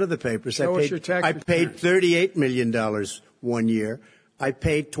story in one of the papers. Show us your tax I paid $38 million 1 year. I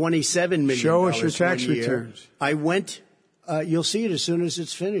paid $27 million. Show us your tax returns. I went. You'll see it as soon as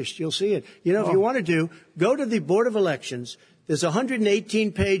it's finished. You'll see it. You know, if you want to go to the Board of Elections. There's a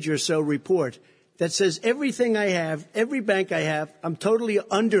 118-page or so report that says everything I have, every bank I have, I'm totally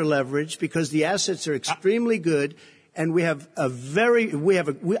under-leveraged because the assets are extremely good, and I built a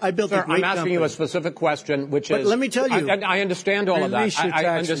great company. I'm asking you a specific question, which but is... let me tell you... I understand all of that.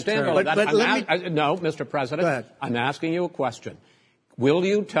 I understand all of that. No, Mr. President, go ahead. I'm asking you a question. Will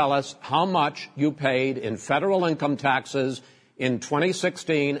you tell us how much you paid in federal income taxes in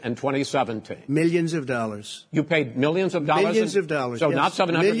 2016 and 2017? Millions of dollars. You paid millions of dollars? Millions of dollars. So yes. not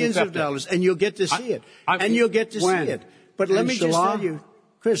 750. Millions of dollars, and you'll get to see it. You'll get to see it. But let me just tell you,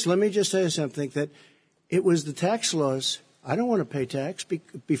 Chris, let me just tell you something, that it was the tax laws. I don't want to pay tax.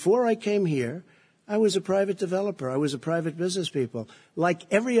 Before I came here, I was a private developer. I was a private business people. Like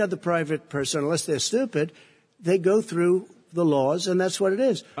every other private person, unless they're stupid, they go through the laws, and that's what it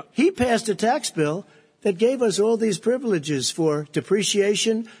is. He passed a tax bill that gave us all these privileges for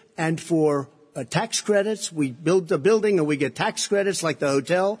depreciation and for tax credits. We build a building and we get tax credits, like the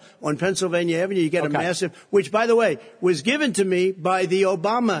hotel on Pennsylvania Avenue. You get a massive, which, by the way, was given to me by the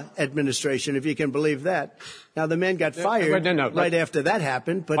Obama administration, if you can believe that. Now, the man got fired right after that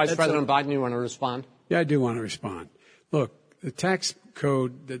happened. But Vice President Biden, you want to respond? Yeah, I do want to respond. Look, the tax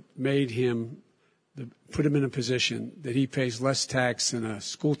code that made him, put him in a position that he pays less tax than a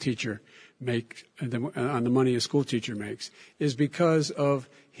school teacher on the money a school teacher makes, is because of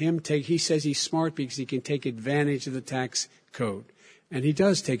him he says he's smart because he can take advantage of the tax code. And he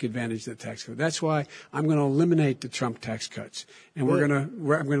does take advantage of the tax code. That's why I'm going to eliminate the Trump tax cuts. And I'm going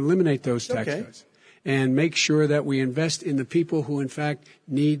to eliminate those tax cuts and make sure that we invest in the people who, in fact,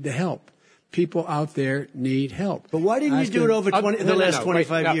 need the help. People out there need help. But why didn't you do it over the last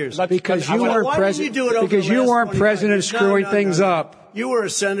 25 years? Because you weren't president. Because you weren't president screwing things up. You were a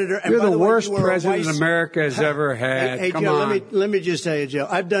senator. And You're by the worst way, president America has ever had. Hey, Come Joe, on. let me just tell you, Joe.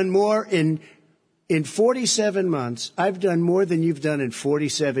 I've done more in 47 months. I've done more than you've done in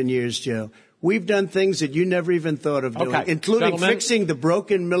 47 years, Joe. We've done things that you never even thought of doing, including fixing the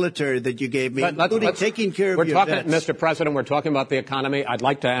broken military that you gave me, including taking care of your vets. Mr. President, we're talking about the economy. I'd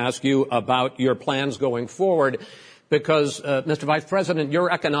like to ask you about your plans going forward because, Mr. Vice President, your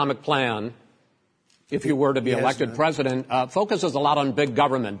economic plan, if you were to be elected president, focuses a lot on big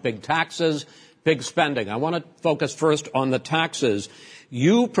government, big taxes, big spending. I want to focus first on the taxes.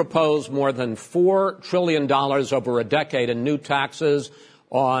 You propose more than $4 trillion over a decade in new taxes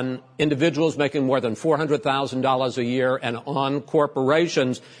on individuals making more than $400,000 a year and on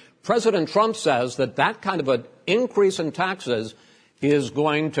corporations. President Trump says that kind of an increase in taxes is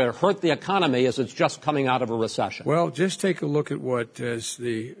going to hurt the economy as it's just coming out of a recession. Well, just take a look at what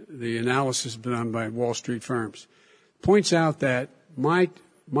the analysis done by Wall Street firms. Points out that my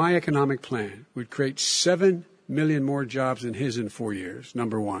economic plan would create 7 million more jobs than his in 4 years,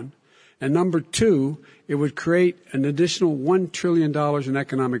 number one. And number two, it would create an additional $1 trillion in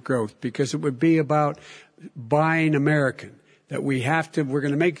economic growth because it would be about buying American. That we're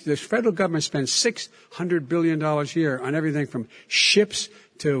going to make the federal government spend $600 billion a year on everything from ships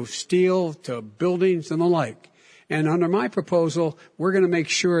to steel to buildings and the like. And under my proposal, we're going to make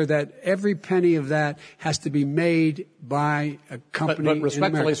sure that every penny of that has to be made by a company. But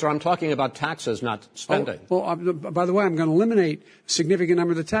respectfully, sir, I'm talking about taxes, not spending. By the way, I'm going to eliminate a significant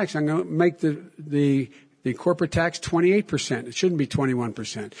number of the tax. I'm going to make the corporate tax 28%. It shouldn't be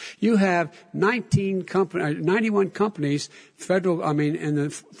 21%. You have 91 companies, in the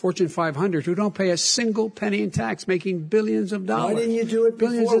Fortune 500 who don't pay a single penny in tax, making billions of dollars. Why didn't you do it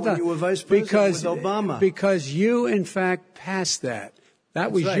before when you were vice president with Obama? Because you, in fact, passed that.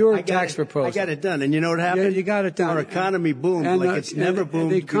 That was your tax proposal. I got it done. And you know what happened? Yeah, you got it done. Our economy boomed like it's never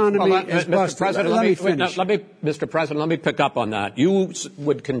boomed. The economy is busted. Let me finish. Mr. President, let me pick up on that. You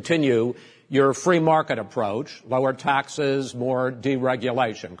would continue your free market approach, lower taxes, more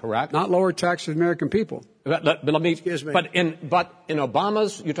deregulation, correct? Not lower taxes for American people. Excuse me. But in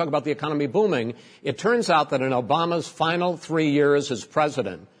Obama's, you talk about the economy booming, it turns out that in Obama's final 3 years as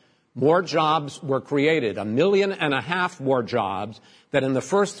president, more jobs were created, 1.5 million more jobs than in the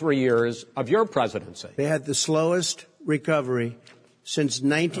first 3 years of your presidency. They had the slowest recovery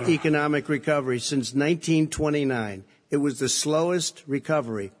economic recovery since 1929. It was the slowest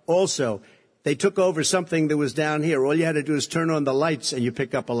recovery. Also, they took over something that was down here. All you had to do is turn on the lights and you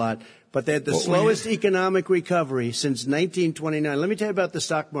pick up a lot. But they had the slowest economic recovery since 1929. Let me tell you about the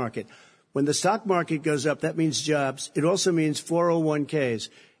stock market. When the stock market goes up, that means jobs. It also means 401ks.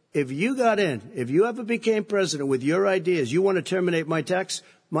 if you got in, if you ever became president with your ideas, you want to terminate my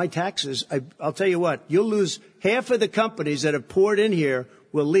taxes, I'll tell you what, you'll lose half of the companies that have poured in here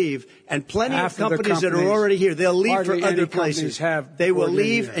will leave, and plenty of companies that are already here, they'll leave for other places. They will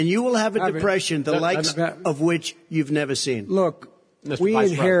leave, and you will have a depression, the likes of which you've never seen. Look, we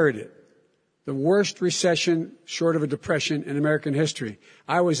inherited the worst recession short of a depression in American history.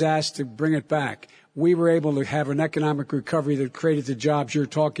 I was asked to bring it back. We were able to have an economic recovery that created the jobs you're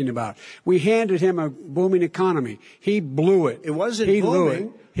talking about. We handed him a booming economy. He blew it. It wasn't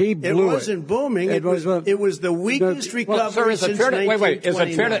booming. He blew it. It wasn't booming. It was the weakest recovery since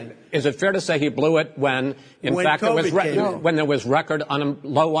 1929. Is it fair to say he blew it when fact, when there was record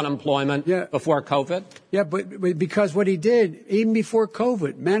low unemployment before COVID? Yeah, but because what he did, even before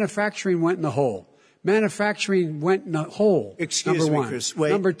COVID, manufacturing went in the hole. Manufacturing went in the hole. Excuse me, one. Chris.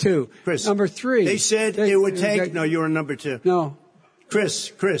 Wait. Number two. Chris. Number three. They said it would take. No, you're on number two. No.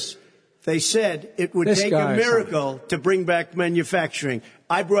 Chris. They said it would take a miracle to bring back manufacturing.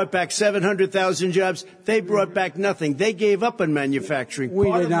 I brought back 700,000 jobs. They brought back nothing. They gave up on manufacturing.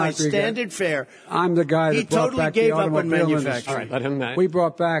 Part of my standard fare. I'm the guy that brought back the automobile industry. All right, let him. We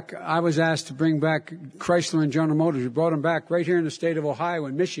brought back. I was asked to bring back Chrysler and General Motors. We brought them back right here in the state of Ohio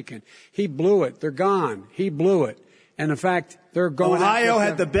and Michigan. He blew it. They're gone. He blew it. And in fact, they're going. Ohio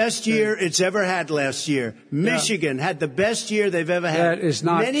had the best year it's ever had last year. Michigan had the best year they've ever had. That is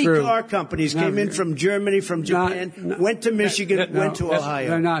not Many true. car companies came in from Germany, from Japan, went to Michigan, went to Ohio.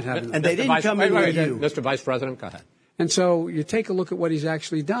 They're not having. And they didn't come in with you. Mr. Vice President, go ahead. And so you take a look at what he's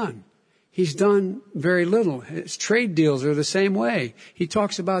actually done. He's done very little. His trade deals are the same way. He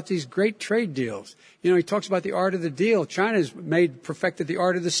talks about these great trade deals. You know, he talks about the art of the deal. China's perfected the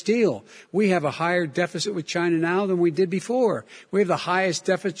art of the steal. We have a higher deficit with China now than we did before. We have the highest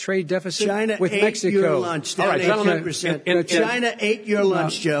trade deficit with Mexico. China ate your lunch. All right, gentlemen. China ate your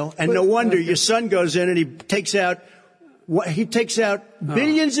lunch, Joe. And no wonder your son goes in and he takes out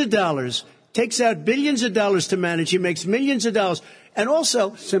billions of dollars. Takes out billions of dollars to manage. He makes millions of dollars. And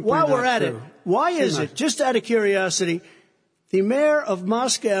also, while we're at it, why is it, just out of curiosity, the mayor of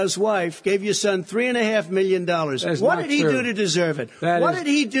Moscow's wife gave your son $3.5 million. What did he do to deserve it? What did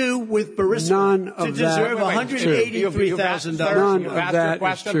he do with Burisma to deserve $183,000? You've asked your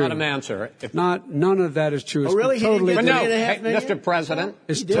question, let him answer. None of that is true. Oh, really? He didn't get $3.5 million? Mr. President,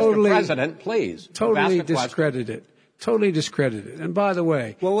 Mr. President, please. Totally discredited. Totally discredited. And by the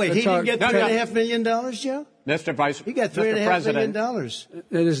way, well, wait, he didn't get $3.5 million, Joe? Mr. Vice, he got $3.5 million.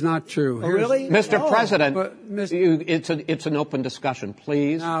 That is not true. Oh, really? Mr. President, it's an open discussion,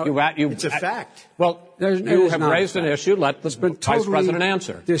 please. It's a fact. Well, you have raised an issue. Let the Vice President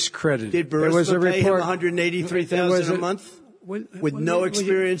answer. Discredited. Did Burisma pay him $183,000 a month with no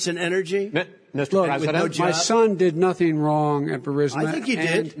experience in energy? Mr. President, my son did nothing wrong at Burisma. I think he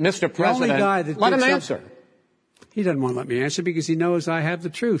did. Mr. President, let him answer. He doesn't want to let me answer because he knows I have the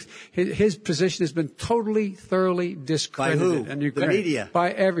truth. His position has been totally, thoroughly discredited. By who? And the media?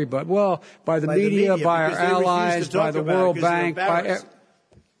 By everybody. Well, by the media, by our allies, by the World Bank,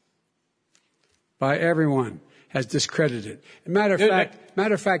 by everyone has discredited. Matter of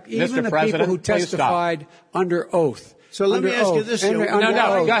fact, even the people who testified under oath. So let me ask you this. No,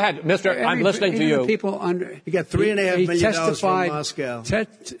 go ahead, Mr. I'm listening to you. He got $3.5 million from Moscow.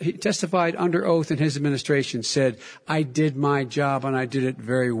 He testified under oath in his administration, said, I did my job and I did it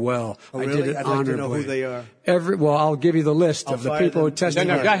very well. Oh, really? I did it I'd honorably. like to know who they are. Well, I'll give you the list of the people who testified.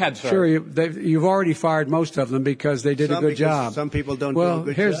 No, go ahead, sir. Sure, you've already fired most of them because they did a good job. Some people don't do a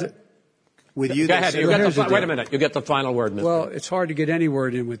good job. With you, go ahead. Wait a minute. You get the final word, Mr. Well, it's hard to get any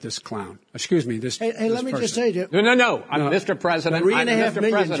word in with this clown. Excuse me. Hey, let me just say, Joe. No. I'm Mr. President. $3.5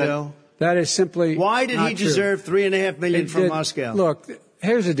 million, Joe. That is simply Why did he deserve $3.5 million from Moscow? Look,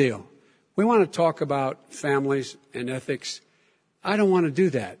 here's the deal. We want to talk about families and ethics. I don't want to do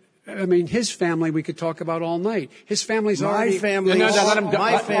that. I mean, his family we could talk about all night. His family's already...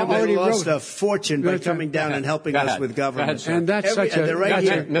 My family lost a fortune by coming down and helping us with government. And that's such a...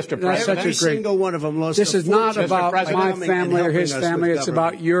 Mr. President. Every single one of them lost a fortune. This is not about my family or his family. It's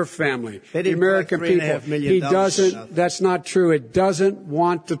about your family. The American people. He doesn't... That's not true. It doesn't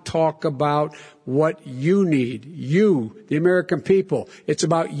want to talk about what you need. You, the American people. It's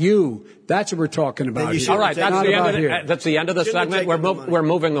about you. That's what we're talking about. All right, that's the end of the segment. We're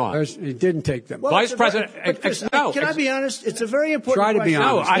moving on. He didn't take them. Well, Vice President, no. Can I be honest? It's a very important question. Try to be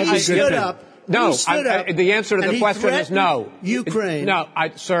honest. He stood up. No, the answer to the question is no. Ukraine. No,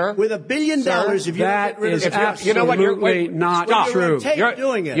 sir. With $1 billion, if you that is absolutely not true. You're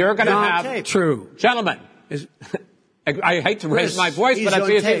doing it. You're going to have true, gentlemen. I hate to raise my voice, but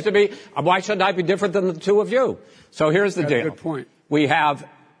it seems to be, why should I be different than the two of you? So here's the deal. Good point. We have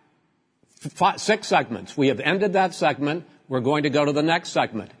 6 segments. We have ended that segment. We're going to go to the next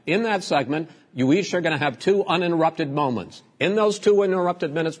segment. In that segment, you each are going to have 2 uninterrupted moments. In those 2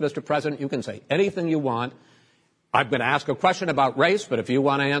 uninterrupted minutes, Mr. President, you can say anything you want. I'm going to ask a question about race, but if you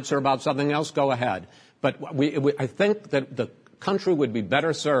want to answer about something else, go ahead. But I think that the country would be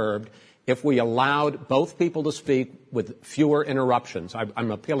better served if we allowed both people to speak with fewer interruptions.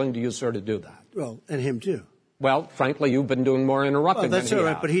 I'm appealing to you, sir, to do that. Well, and him too. Well, frankly, you've been doing more interrupting than he has. Well, that's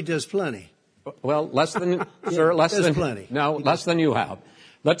all right, but he does plenty. Well, less than, sir, less than plenty. No, less than you have.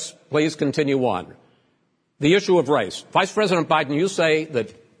 Let's please continue on. The issue of race. Vice President Biden, you say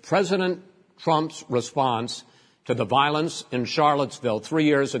that President Trump's response to the violence in Charlottesville 3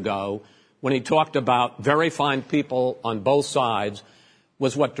 years ago, when he talked about very fine people on both sides,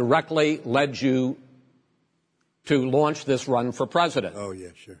 was what directly led you to launch this run for president. Oh, yeah,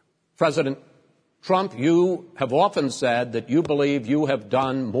 sure. President Trump, you have often said that you believe you have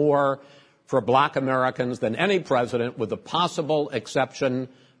done more for black Americans than any president, with the possible exception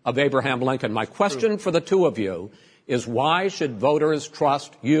of Abraham Lincoln. My question for the 2 of you is, why should voters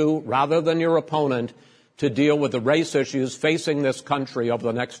trust you rather than your opponent to deal with the race issues facing this country over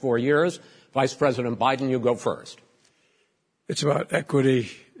the next 4 years? Vice President Biden, you go first. It's about equity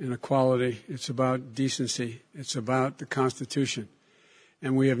and equality. It's about decency. It's about the Constitution.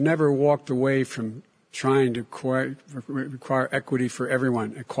 And we have never walked away from trying to require equity for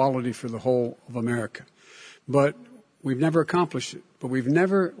everyone, equality for the whole of America. But we've never accomplished it. But we've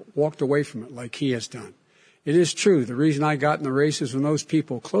never walked away from it like he has done. It is true. The reason I got in the race is when those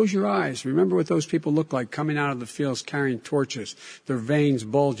people, close your eyes, remember what those people looked like coming out of the fields carrying torches, their veins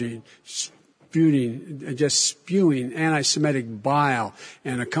bulging, spewing anti-Semitic bile,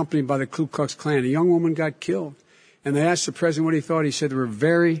 and accompanied by the Ku Klux Klan. A young woman got killed. And they asked the president what he thought. He said there were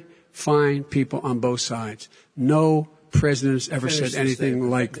very fine people on both sides. No president has ever said anything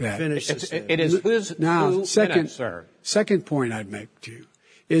like that. It is his now, second point I'd make to you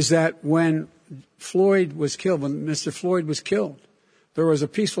is that when Floyd was killed, when Mr. Floyd was killed, there was a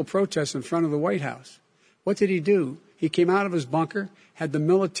peaceful protest in front of the White House. What did he do? He came out of his bunker, had the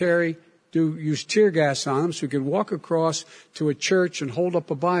military use tear gas on him so he could walk across to a church and hold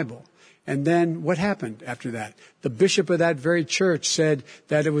up a Bible. And then what happened after that? The bishop of that very church said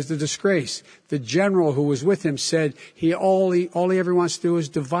that it was a disgrace. The general who was with him said all he ever wants to do is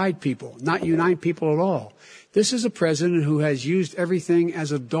divide people, not unite people at all. This is a president who has used everything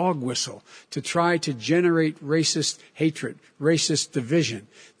as a dog whistle to try to generate racist hatred, racist division.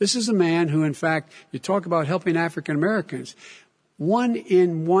 This is a man who, in fact, you talk about helping African Americans. 1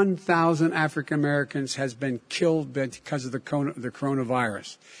 in 1,000 African Americans has been killed because of the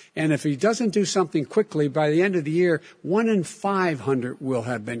coronavirus. And if he doesn't do something quickly, by the end of the year, 1 in 500 will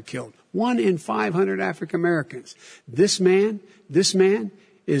have been killed. 1 in 500 African Americans. This man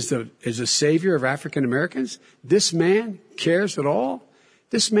is a savior of African Americans. This man cares at all.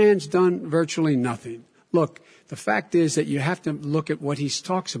 This man's done virtually nothing. Look, the fact is that you have to look at what he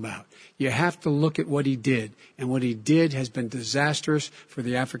talks about. You have to look at what he did. And what he did has been disastrous for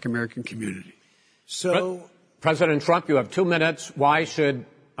the African American community. So, President Trump, you have 2 minutes. Why should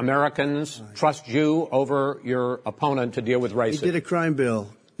Americans trust you over your opponent to deal with racism? He did a crime bill,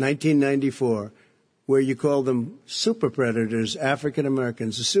 1994, where you call them super predators, African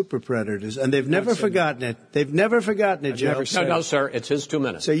Americans, the super predators, and they've never forgotten it. They've never forgotten it, Joe. No, sir, it's his 2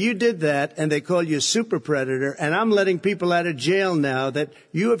 minutes. So you did that, and they call you a super predator, and I'm letting people out of jail now that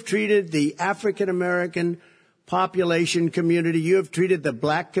you have treated the African American population community, you have treated the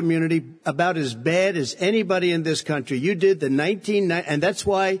black community about as bad as anybody in this country. You did the 1990, and that's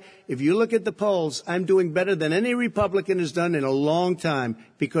why, if you look at the polls, I'm doing better than any Republican has done in a long time,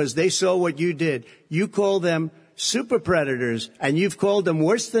 because they saw what you did. You call them super predators, and you've called them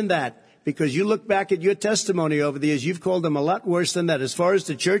worse than that, because you look back at your testimony over the years, you've called them a lot worse than that. As far as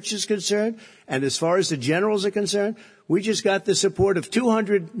the church is concerned, and as far as the generals are concerned, we just got the support of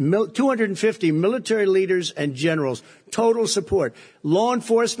 250 military leaders and generals, total support. Law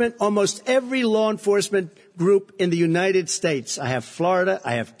enforcement, almost every law enforcement group in the United States. I have Florida,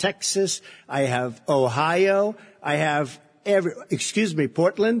 I have Texas, I have Ohio, I have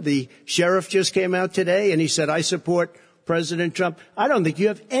Portland. The sheriff just came out today and he said, I support President Trump. I don't think you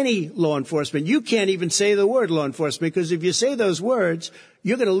have any law enforcement. You can't even say the word law enforcement, because if you say those words,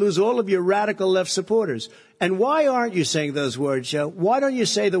 you're going to lose all of your radical left supporters. And why aren't you saying those words, Joe? Why don't you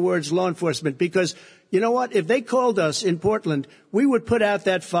say the words law enforcement? Because you know what? If they called us in Portland, we would put out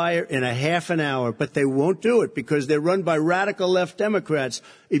that fire in a half an hour, but they won't do it because they're run by radical left Democrats.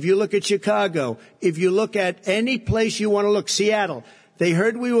 If you look at Chicago, if you look at any place you want to look, Seattle, They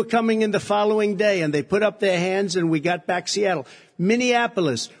heard we were coming in the following day, and they put up their hands, and we got back Seattle.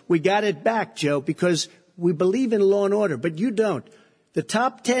 Minneapolis, we got it back, Joe, because we believe in law and order, but you don't. The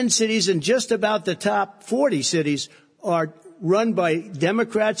top 10 cities and just about the top 40 cities are run by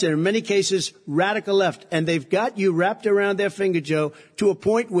Democrats and in many cases radical left. And they've got you wrapped around their finger, Joe, to a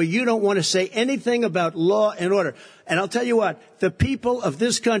point where you don't want to say anything about law and order. And I'll tell you what, the people of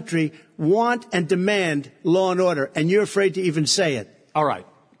this country want and demand law and order, and you're afraid to even say it. All right.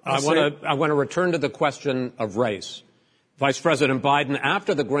 I want to return to the question of race. Vice President Biden,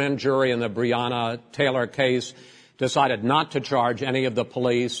 after the grand jury in the Breonna Taylor case decided not to charge any of the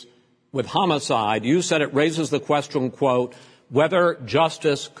police with homicide, you said it raises the question, quote, whether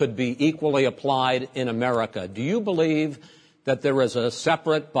justice could be equally applied in America. Do you believe that there is a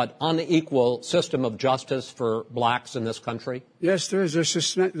separate but unequal system of justice for blacks in this country? Yes, there is.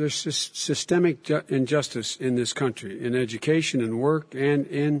 There's systemic injustice in this country, in education and work and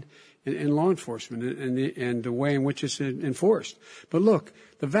in law enforcement and the way in which it's enforced. But look,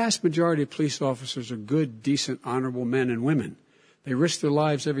 the vast majority of police officers are good, decent, honorable men and women. They risk their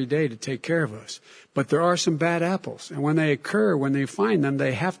lives every day to take care of us. But there are some bad apples. And when they occur, when they find them,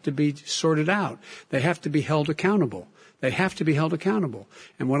 they have to be sorted out. They have to be held accountable. They have to be held accountable.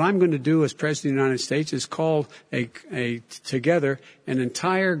 And what I'm going to do as President of the United States is call together an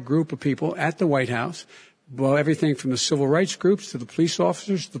entire group of people at the White House, well, everything from the civil rights groups to the police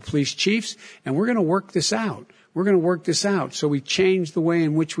officers, to the police chiefs, and we're going to work this out. We're going to work this out so we change the way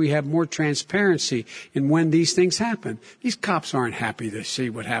in which we have more transparency in when these things happen. These cops aren't happy to see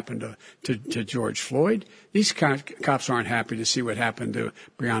what happened to George Floyd. These cops aren't happy to see what happened to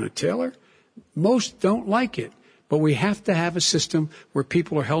Breonna Taylor. Most don't like it. But we have to have a system where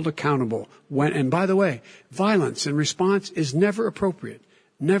people are held accountable. And by the way, violence in response is never appropriate.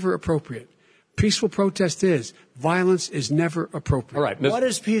 Never appropriate. Peaceful protest is. Violence is never appropriate. All right. What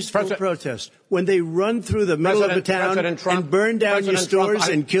is peaceful protest? When they run through the middle of the town and burn down your stores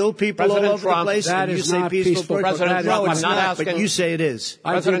and kill people all over the place, and you say peaceful protest? President Trump, no, it's not, but you say it is.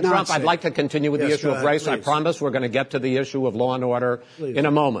 President Trump, I'd like to continue with the issue of race. I promise we're going to get to the issue of law and order in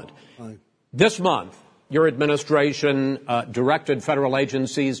a moment. This month, your administration directed federal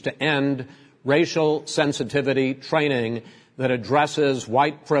agencies to end racial sensitivity training that addresses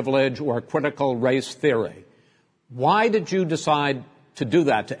white privilege or critical race theory. Why did you decide to do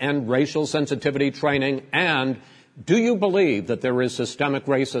that, to end racial sensitivity training? And do you believe that there is systemic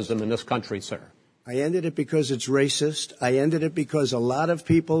racism in this country, sir? I ended it because it's racist. I ended it because a lot of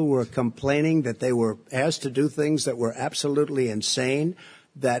people were complaining that they were asked to do things that were absolutely insane,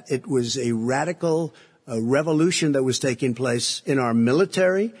 that it was a radical revolution that was taking place in our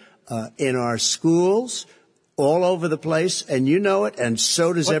military, in our schools, all over the place, and you know it, and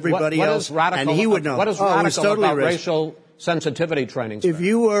so does everybody else. And he would know. What is radical about racial sensitivity training, sir? If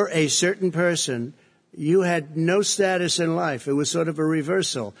you were a certain person, you had no status in life. It was sort of a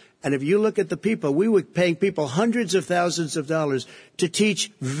reversal. And if you look at the people, we were paying people hundreds of thousands of dollars to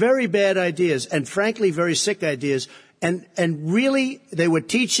teach very bad ideas and, frankly, very sick ideas. And really, they were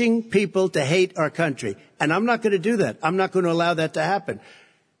teaching people to hate our country. And I'm not going to do that. I'm not going to allow that to happen.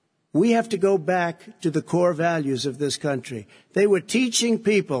 We have to go back to the core values of this country. They were teaching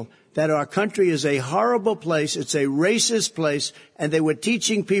people that our country is a horrible place, it's a racist place, and they were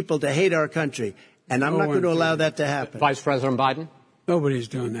teaching people to hate our country. And I'm not going to allow that to happen. Vice President Biden? Nobody's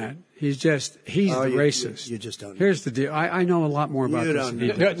doing that. He's the racist. You just don't know. Here's the deal. I know a lot more about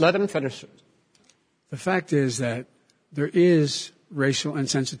this. Let him finish. The fact is that there is racial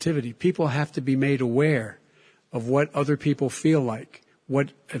insensitivity. People have to be made aware of what other people feel like,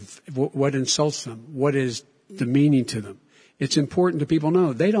 what insults them, what is demeaning to them. It's important to people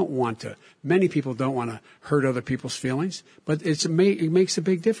know. Many people don't want to hurt other people's feelings, but it makes a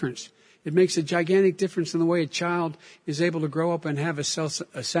big difference. It makes a gigantic difference in the way a child is able to grow up and have a sense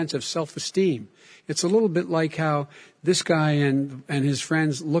of self-esteem. It's a little bit like how this guy and his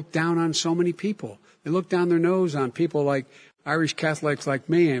friends look down on so many people. They look down their nose on people like Irish Catholics like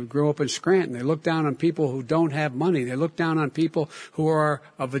me and grew up in Scranton. They look down on people who don't have money. They look down on people who are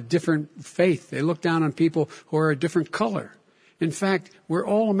of a different faith. They look down on people who are a different color. In fact, we're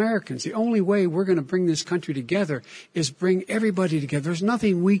all Americans. The only way we're going to bring this country together is bring everybody together. There's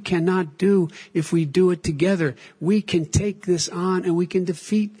nothing we cannot do if we do it together. We can take this on and we can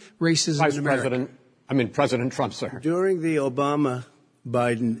defeat racism in America. President Trump, sir. During the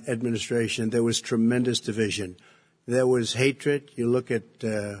Obama-Biden administration, there was tremendous division. There was hatred. You look at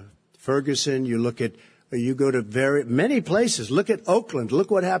Ferguson. You go to many places. Look at Oakland. Look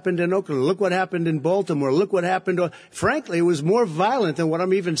what happened in Oakland. Look what happened in Baltimore. Look what happened. Frankly, it was more violent than what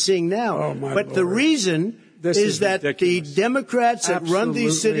I'm even seeing now. Oh, my Lord. The reason is that ridiculous. The Democrats that run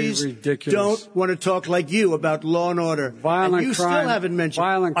these cities don't want to talk like you about law and order. Violent and you crime, still haven't mentioned.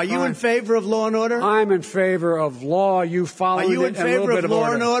 Violent Are you in favor of law and order? I'm in favor of law. You follow it. Are you in favor of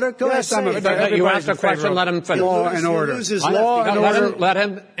law and order? Go yes, ahead. You asked a question. Let him finish. Law and order. Let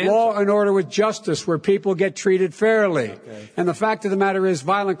him answer. Law and order with justice, where people get treated fairly. Okay. And the fact of the matter is,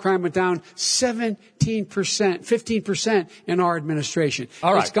 violent crime went down 15% in our administration.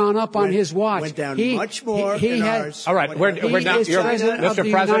 All right. It's gone up on his watch. Went down much more than ours. All right, we're now.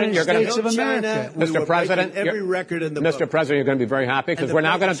 Mr. President, you're going to. Mr. President, every record in the Mr. President, you're going to be very happy because we're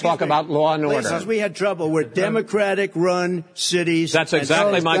now going to talk about law and order. Places we had trouble were Democratic-run cities. That's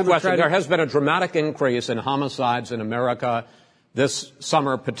exactly my question. There has been a dramatic increase in homicides in America this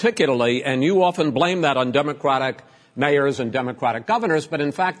summer, particularly, and you often blame that on Democratic mayors and Democratic governors, but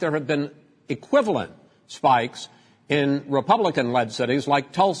in fact there have been equivalent spikes in Republican-led cities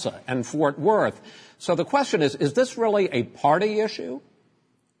like Tulsa and Fort Worth. So the question is this really a party issue?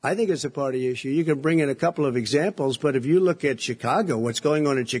 I think it's a party issue. You can bring in a couple of examples, but if you look at Chicago, what's going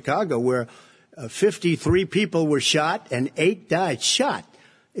on in Chicago, where 53 people were shot and 8 died shot.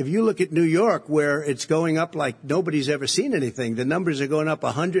 If you look at New York, where it's going up like nobody's ever seen anything, the numbers are going up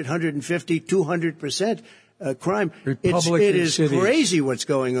 100, 150, 200%. Crime. It is crazy what's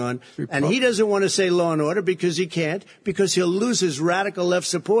going on. And he doesn't want to say law and order because he can't, because he'll lose his radical left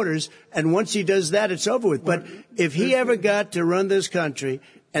supporters. And once he does that, it's over with. But if he ever got to run this country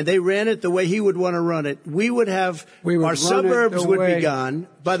and they ran it the way he would want to run it, our suburbs would be gone.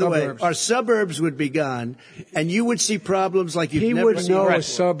 By the way, our suburbs would be gone, and you would see problems like you've never seen. He would know a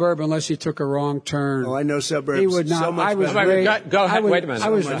suburb unless he took a wrong turn. Oh, I know suburbs. He would not. I was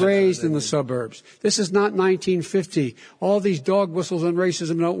raised in the suburbs. This is not 1950. All these dog whistles on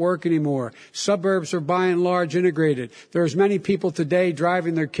racism don't work anymore. Suburbs are by and large integrated. There's many people today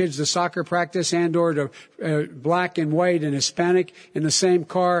driving their kids to soccer practice and or to black and white and Hispanic in the same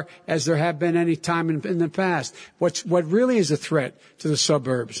car as there have been any time in the past. What really is a threat to the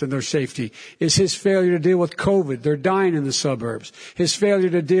suburbs and their safety is his failure to deal with COVID. They're dying in the suburbs. His failure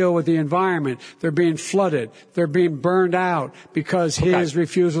to deal with the environment. They're being flooded. They're being burned out because his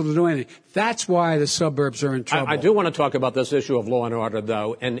refusal to do anything. That's why the suburbs are in trouble. I do want to talk about this issue of law and order,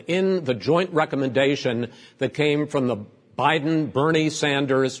 though. And in the joint recommendation that came from the Biden-Bernie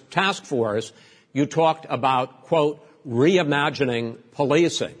Sanders task force, you talked about, quote, reimagining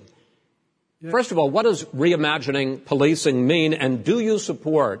policing. First of all, what does reimagining policing mean, and do you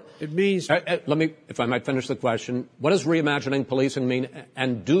support? It means. Let me, if I might finish the question. What does reimagining policing mean,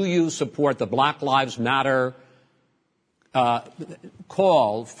 and do you support the Black Lives Matter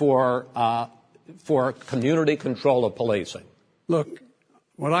call for community control of policing? Look,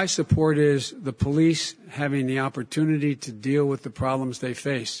 what I support is the police having the opportunity to deal with the problems they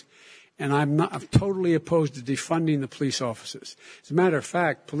face. And I'm totally opposed to defunding the police officers. As a matter of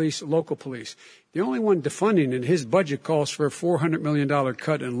fact, local police, the only one defunding it, his budget calls for a $400 million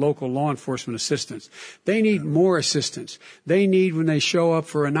cut in local law enforcement assistance. They need more assistance. They need, when they show up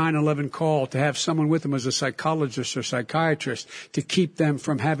for a 9/11 call, to have someone with them as a psychologist or psychiatrist to keep them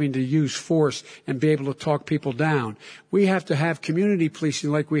from having to use force and be able to talk people down. We have to have community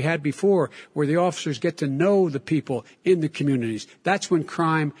policing like we had before, where the officers get to know the people in the communities. That's when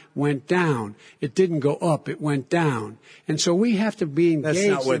crime went down. It didn't go up. It went down. And so we have to be engaged. That's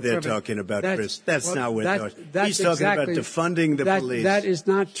not what they're talking about, Chris. That's not what he's talking about, defunding the police. That is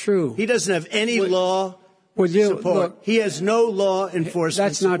not true. He doesn't have any law support. Look, he has no law enforcement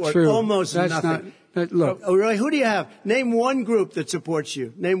that's not support. true. Almost nothing. Look. Roy, who do you have? Name one group that supports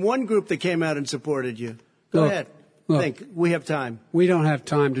you. Name one group that came out and supported you. Go ahead. Think. We have time. We don't have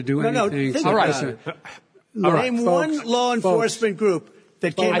time to do anything. Think about it. Name one law enforcement group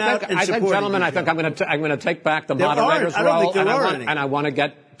that came out and supported you. Gentlemen, I think I'm going to take back the moderator's role, and I want to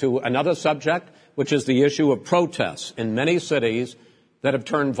get to another subject, which is the issue of protests in many cities that have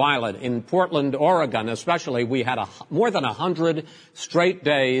turned violent. In Portland, Oregon, especially, we had more than 100 straight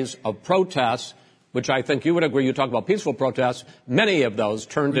days of protests, which I think you would agree. You talk about peaceful protests. Many of those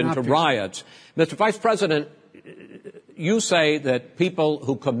turned into riots. Mr. Vice President, you say that people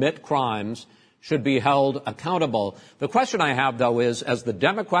who commit crimes should be held accountable. The question I have, though, is, as the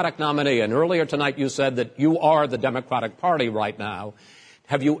Democratic nominee, and earlier tonight you said that you are the Democratic Party right now,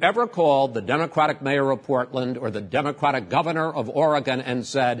 have you ever called the Democratic mayor of Portland or the Democratic governor of Oregon and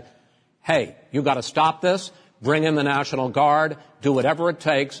said, hey, you got to stop this, bring in the National Guard, do whatever it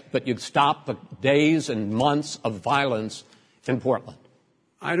takes, but you stop the days and months of violence in Portland?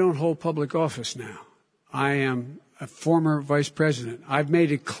 I don't hold public office now. I am a former vice president. I've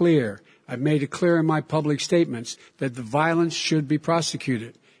made it clear in my public statements that the violence should be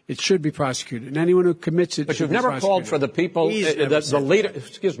prosecuted. It should be prosecuted. And anyone who commits it But should you've be never prosecuted. called for the people, the leader. that.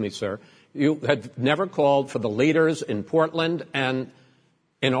 Excuse me, sir. You have never called for the leaders in Portland and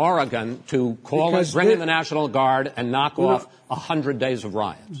in Oregon to bring in the National Guard and knock off 100 days of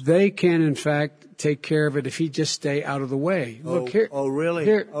riots. They can, in fact, take care of it if he just stay out of the way. Look here. Oh, really?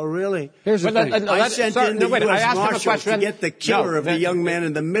 Really? Here's the thing. I sent in the U.S. Marshals to get the killer of the young man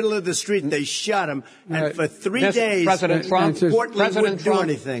in the middle of the street. They shot him, and for 3 days, President Trump, Portland wouldn't do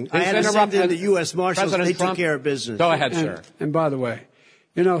anything. I had to send in the U.S. Marshals. They took care of business. Go ahead, sir. And by the way,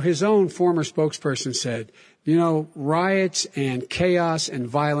 his own former spokesperson said, riots and chaos and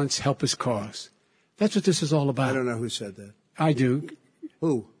violence help his cause. That's what this is all about. I don't know who said that. I do.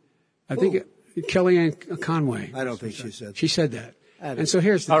 Who? I think Kellyanne Conway. I don't think she said that. She said that. And so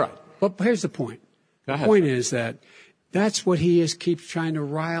here's the here's the point. Go ahead, the point sir. is that that's what he keeps trying to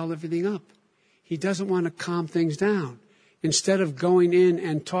rile everything up. He doesn't want to calm things down. Instead of going in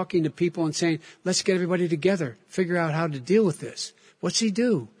and talking to people and saying, let's get everybody together, figure out how to deal with this. What's he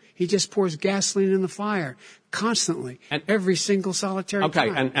do? He just pours gasoline in the fire constantly, every single solitary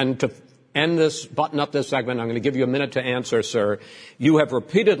time. Okay, and to button up this segment, I'm going to give you a minute to answer, sir. You have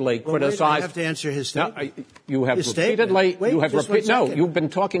repeatedly criticized. I have to answer his statement. No, you have repeatedly. You've been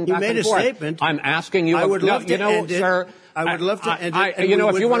talking back and forth. You made a statement. I'm asking you. I would love to end it. Sir. I would love to end it.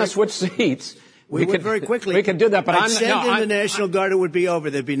 If you want to switch seats. We would very quickly. We could do that, but I'd send in the National Guard, it would be over.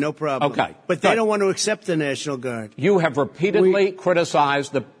 There'd be no problem. Okay. But they don't want to accept the National Guard. You have repeatedly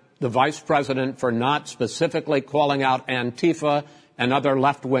criticized the Vice President for not specifically calling out Antifa and other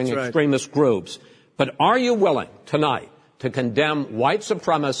left-wing extremist groups. But are you willing tonight to condemn white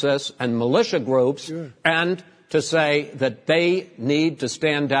supremacists and militia groups and to say that they need to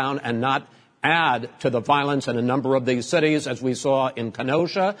stand down and not add to the violence in a number of these cities, as we saw in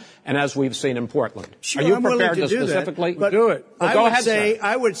Kenosha and as we've seen in Portland? Sure, are you I'm prepared willing to do specifically that, do it? Well, go ahead, sir.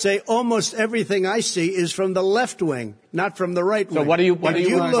 I would say almost everything I see is from the left wing, not from the right wing. So what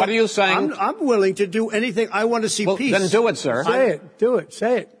are you saying? I'm willing to do anything. I want to see peace. Then do it, sir. Say it. Do it.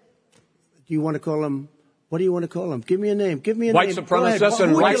 Say it. Do you want to call him? What do you want to call them? Give me a name. Give me a white name. Supremacists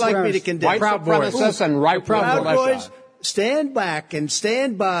and Who would you like me to condemn? White supremacists and right Proud militia. Boys, stand back and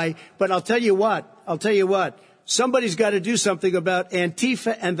stand by. But I'll tell you what. Somebody's got to do something about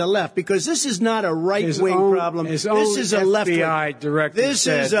Antifa and the left, because this is not a right-wing problem. This is a left-wing. FBI director This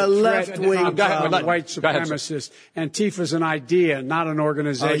is a left-wing problem. White supremacists. Antifa's an idea, not an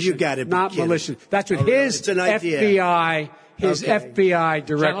organization. Oh, you got it. Not militia. That's what his FBI. FBI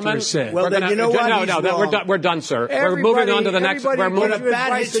director said. Well, then you know what? No, we're done, sir. We're moving on to the next. We're moving. When a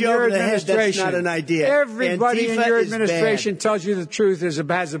bat hits you over the head, that's not an idea. Everybody Antifa in your administration tells you the truth has a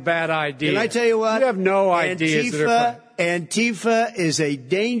bad idea. Can I tell you what? You have no ideas. Antifa is a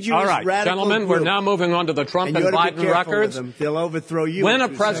dangerous, all right, radical gentlemen, group. we're now moving on to the Trump and Biden records. They'll overthrow you. When a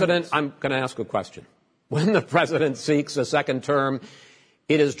president, I'm going to ask a question. When the president seeks a second term,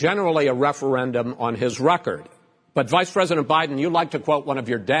 it is generally a referendum on his record. But Vice President Biden, you like to quote one of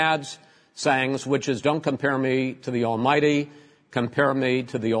your dad's sayings, which is, don't compare me to the Almighty, compare me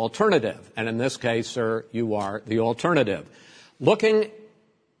to the alternative. And in this case, sir, you are the alternative. Looking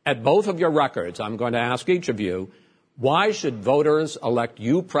at both of your records, I'm going to ask each of you, why should voters elect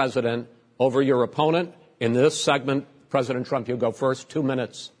you president over your opponent? In this segment, President Trump, you go first, 2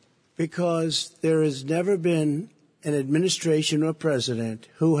 minutes. Because there has never been an administration or president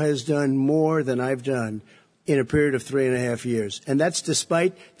who has done more than I've done in a period of 3.5 years. And that's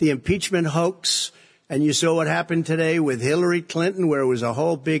despite the impeachment hoax. And you saw what happened today with Hillary Clinton, where it was a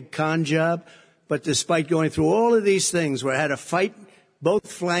whole big con job. But despite going through all of these things, where I had to fight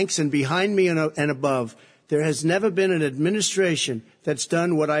both flanks and behind me and above, there has never been an administration that's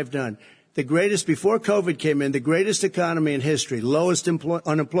done what I've done. The greatest, before COVID came in, the greatest economy in history, lowest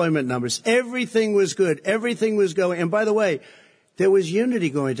unemployment numbers. Everything was good. Everything was going. And by the way, there was unity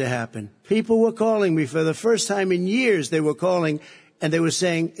going to happen. People were calling me for the first time in years. They were calling and they were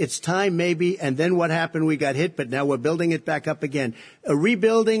saying, it's time maybe. And then what happened? We got hit, but now we're building it back up again. A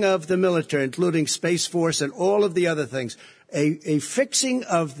rebuilding of the military, including Space Force and all of the other things. A fixing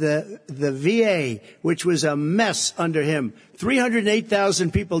of the VA, which was a mess under him.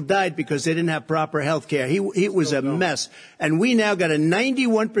 308,000 people died because they didn't have proper health care. It was a mess. And we now got a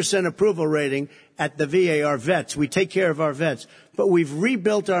 91% approval rating at the VA, our vets. We take care of our vets. But we've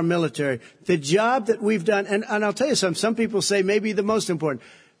rebuilt our military. The job that we've done, and I'll tell you something, some people say maybe the most important.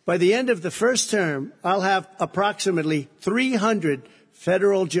 By the end of the first term, I'll have approximately 300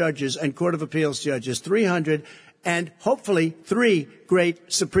 federal judges and Court of Appeals judges, 300, and hopefully 3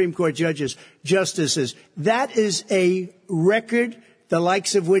 great Supreme Court justices. That is a record, the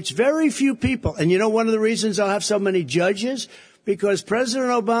likes of which very few people, and you know one of the reasons I'll have so many judges, because President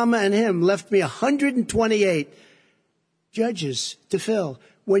Obama and him left me 128 judges to fill.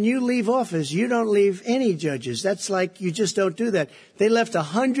 When you leave office, you don't leave any judges. That's like you just don't do that. They left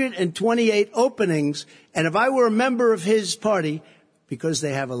 128 openings, and if I were a member of his party, because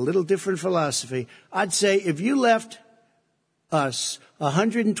they have a little different philosophy, I'd say if you left us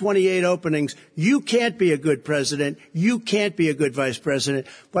 128 openings, you can't be a good president. You can't be a good vice president.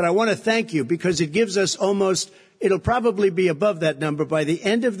 But I want to thank you because it gives us it'll probably be above that number by the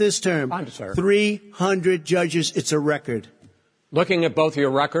end of this term. 300 judges. It's a record. Looking at both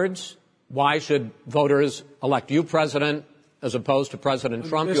your records, why should voters elect you president as opposed to President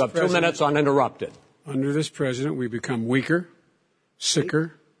Trump? You have 2 minutes uninterrupted. Under this president, we become weaker,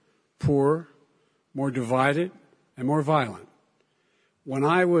 sicker, poorer, more divided, and more violent. When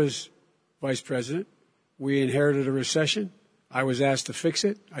I was vice president, we inherited a recession. I was asked to fix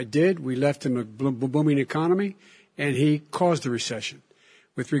it. I did. We left him a booming economy, and he caused the recession.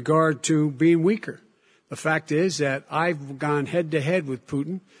 With regard to being weaker, the fact is that I've gone head-to-head with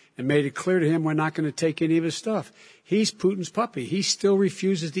Putin and made it clear to him we're not going to take any of his stuff. He's Putin's puppy. He still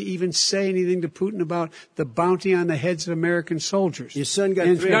refuses to even say anything to Putin about the bounty on the heads of American soldiers. Your son got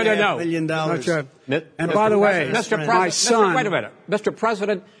 $3.5 million. And by the way, my son... Wait a minute. Mr.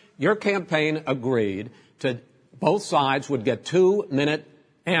 President, your campaign agreed to both sides would get 2-minute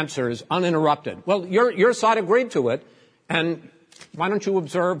answers uninterrupted. Well, your side agreed to it, and why don't you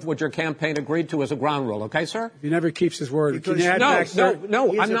observe what your campaign agreed to as a ground rule, okay, sir? He never keeps his word.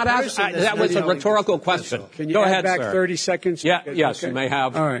 No, I'm not asking. That was a rhetorical question. Can you Go add ahead, back sir. 30 seconds? Yes, okay. You may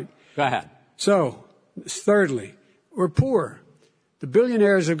have. All right. Go ahead. So, thirdly, we're poor. The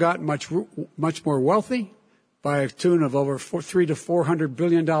billionaires have gotten much more wealthy by a tune of over $300 to $400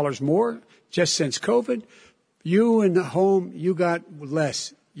 billion more just since COVID. You in the home, you got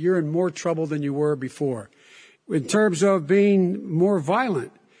less. You're in more trouble than you were before. In terms of being more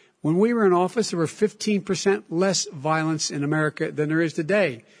violent, when we were in office, there were 15% less violence in America than there is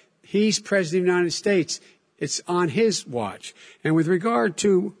today. He's president of the United States. It's on his watch. And with regard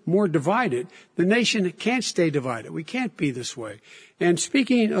to more divided, the nation can't stay divided. We can't be this way. And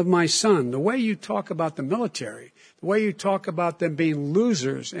speaking of my son, the way you talk about the military, the way you talk about them being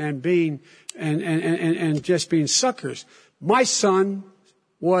losers and being and just being suckers. My son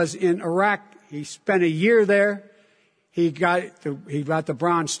was in Iraq. He spent a year there. He got the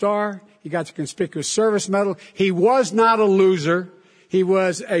Bronze Star. He got the Conspicuous Service Medal. He was not a loser. He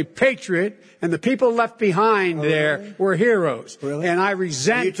was a patriot, and the people left behind there were heroes. Really? And I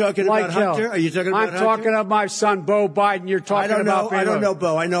resent. Are you talking like about Hunter? hell. Are you talking about I'm Hunter? talking about my son, Bo Biden. You're talking about. I don't know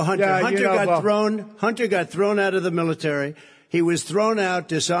Bo. I know Hunter. Yeah, Hunter got thrown out of the military. He was thrown out,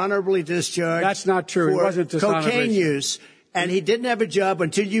 dishonorably discharged. That's not true. For it wasn't dishonorably. Cocaine use. And he didn't have a job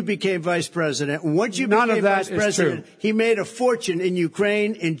until you became vice president. And once you None became of that vice president, he made a fortune in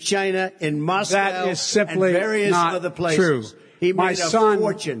Ukraine, in China, in Moscow, That is simply and various not other places. True. He my made a son,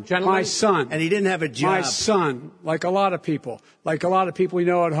 fortune. My son. And he didn't have a job. My son, like a lot of people we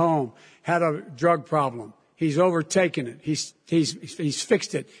know at home, had a drug problem. He's overtaken it. He's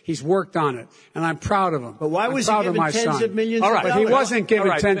fixed it. He's worked on it. And I'm proud of him. But why was he given tens of millions of dollars? But he wasn't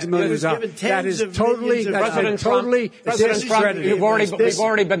given tens of millions of dollars. That is totally discredited. We've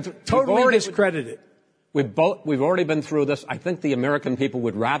already been totally discredited. We've already been through this. I think the American people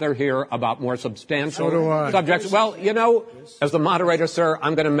would rather hear about more substantial subjects. Well, as the moderator, sir,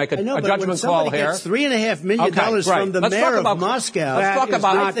 I'm going to make a judgment call here. Gets $3.5 million from the mayor of Moscow. Let's talk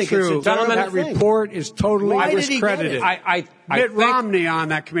about not true. Gentlemen, that report is totally discredited. Mitt Romney on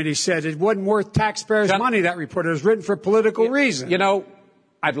that committee said it wasn't worth taxpayers' money, that report. It was written for political reasons.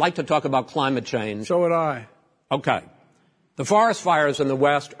 I'd like to talk about climate change. So would I. Okay. The forest fires in the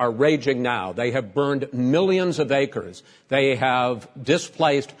West are raging now. They have burned millions of acres. They have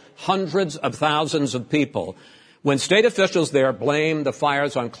displaced hundreds of thousands of people. When state officials there blame the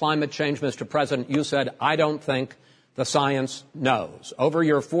fires on climate change, Mr. President, you said, I don't think the science knows. Over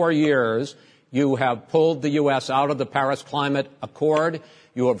your 4 years, you have pulled the U.S. out of the Paris Climate Accord.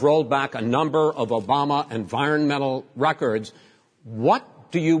 You have rolled back a number of Obama environmental records.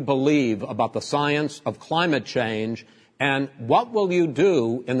 What do you believe about the science of climate change? And what will you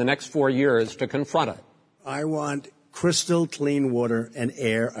do in the next 4 years to confront it? I want crystal clean water and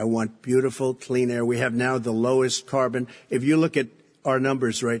air. I want beautiful, clean air. We have now the lowest carbon. If you look at our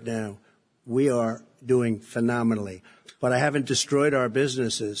numbers right now, we are doing phenomenally. But I haven't destroyed our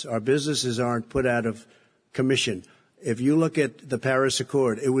businesses. Our businesses aren't put out of commission. If you look at the Paris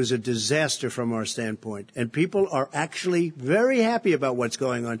Accord, it was a disaster from our standpoint. And people are actually very happy about what's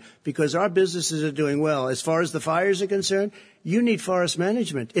going on because our businesses are doing well. As far as the fires are concerned, you need forest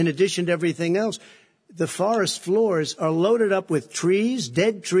management in addition to everything else. the forest floors are loaded up with trees,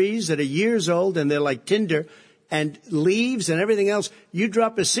 dead trees that are years old, and they're like tinder, and leaves and everything else. You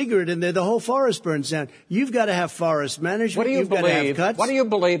drop a cigarette in there, the whole forest burns down. You've got to have forest management. What do you You've got to have cuts. What do you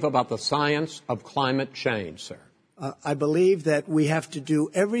believe about the science of climate change, sir? I believe that we have to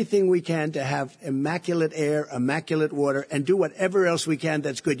do everything we can to have immaculate air, immaculate water, and do whatever else we can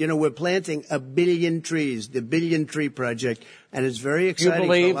that's good. You know, we're planting 1 billion trees, the Billion Tree Project, and it's very exciting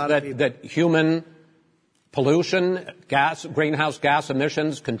for a lot of people. That human pollution, greenhouse gas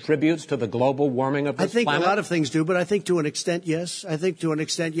emissions contributes to the global warming of this planet? I think a lot of things do, but I think to an extent, yes.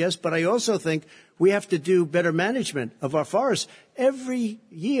 But I also think we have to do better management of our forests. Every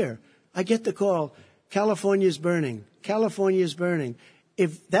year, I get the call, California's burning.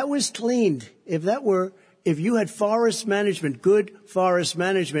 If that was cleaned, if you had forest management, good forest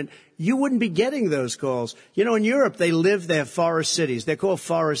management, you wouldn't be getting those calls. You know, in Europe, they have forest cities. They're called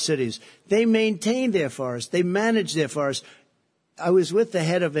forest cities. They maintain their forests. They manage their forests. I was with the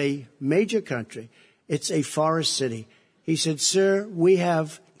head of a major country. It's a forest city. He said, sir, we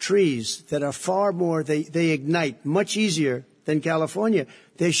have trees that are far more, they ignite much easier than California.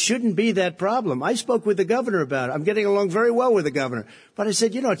 There shouldn't be that problem. I spoke with the governor about it. I'm getting along very well with the governor. But I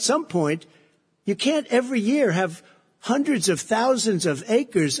said, you know, at some point, you can't every year have hundreds of thousands of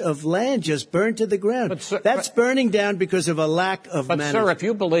acres of land just burned to the ground. That's burning down because of a lack of management. But, sir, if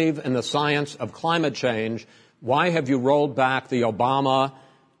you believe in the science of climate change, why have you rolled back the Obama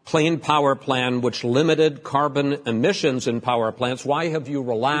Clean Power Plan, which limited carbon emissions in power plants? Why have you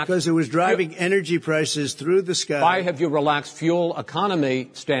relaxed? Because it was driving energy prices through the sky. Why have you relaxed fuel economy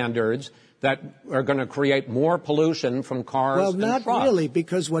standards that are going to create more pollution from cars and trucks? Well, not really,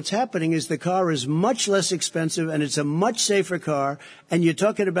 because what's happening is the car is much less expensive and it's a much safer car, and you're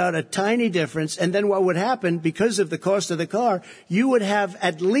talking about a tiny difference. And then what would happen, because of the cost of the car, you would have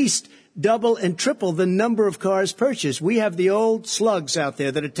at least double and triple the number of cars purchased. We have the old slugs out there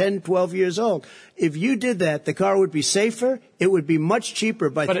that are 10, 12 years old. If you did that, the car would be safer. It would be much cheaper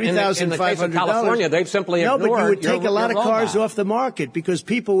by $3,500. In the case of California, they've simply ignored but you would take a lot of cars rollback off the market because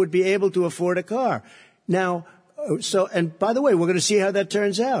people would be able to afford a car. Now, and by the way, we're going to see how that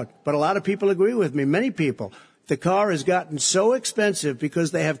turns out. But a lot of people agree with me, many people. The car has gotten so expensive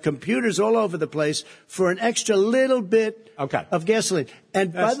because they have computers all over the place for an extra little bit of gasoline.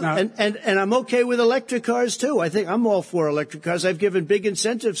 And I'm okay with electric cars, too. I think I'm all for electric cars. I've given big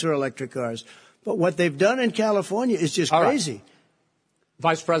incentives for electric cars. But what they've done in California is just crazy. Right.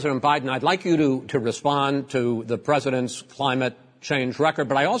 Vice President Biden, I'd like you to respond to the president's climate change record,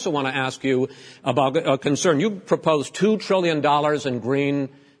 but I also want to ask you about a concern. You proposed $2 trillion in green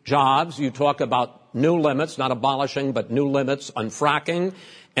jobs. You talk about new limits, not abolishing, but new limits on fracking,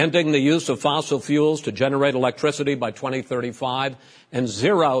 ending the use of fossil fuels to generate electricity by 2035, and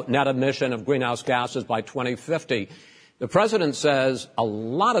zero net emission of greenhouse gases by 2050. The president says a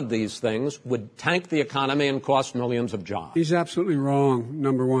lot of these things would tank the economy and cost millions of jobs. He's absolutely wrong,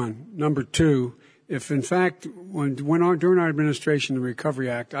 number one. Number two, if in fact, during our administration, the Recovery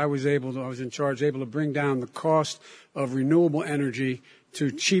Act, I was able to bring down the cost of renewable energy to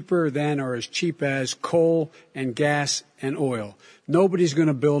cheaper than or as cheap as coal and gas and oil. Nobody's going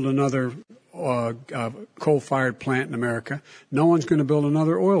to build another coal-fired plant in America. No one's going to build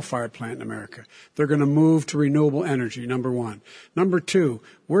another oil-fired plant in America. They're going to move to renewable energy, number one. Number two,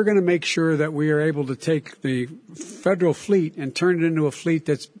 we're going to make sure that we are able to take the federal fleet and turn it into a fleet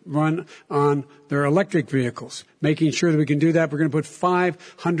that's run on their electric vehicles. Making sure that we can do that, we're going to put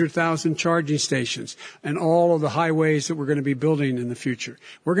 500,000 charging stations and all of the highways that we're going to be building in the future.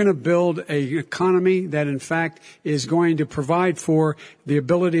 We're going to build an economy that, in fact, is going to provide for the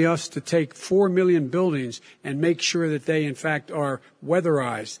ability of us to take 4 million buildings and make sure that they, in fact, are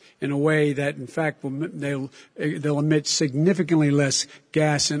weatherized in a way that, in fact, they'll emit significantly less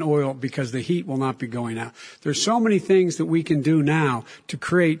gas and oil because the heat will not be going out. There's so many things that we can do now to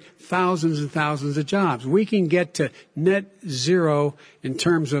create thousands and thousands of jobs. We can get to net zero in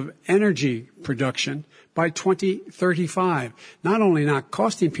terms of energy production by 2035. Not only not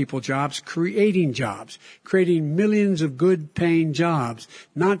costing people jobs, creating millions of good paying jobs,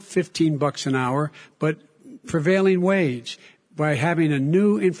 not $15 an hour, but prevailing wage, by having a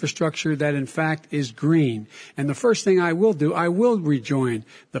new infrastructure that, in fact, is green. And the first thing I will do, I will rejoin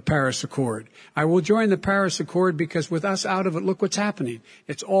the Paris Accord. I will join the Paris Accord because with us out of it, look what's happening.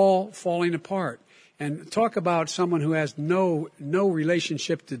 It's all falling apart. And talk about someone who has no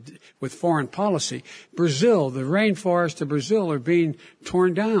relationship with foreign policy. Brazil, the rainforests of Brazil are being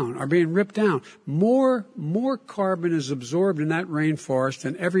torn down, are being ripped down. More carbon is absorbed in that rainforest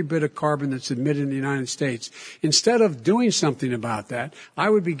than every bit of carbon that's emitted in the United States. Instead of doing something about that, I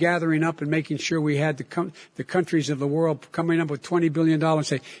would be gathering up and making sure we had the countries of the world coming up with $20 billion and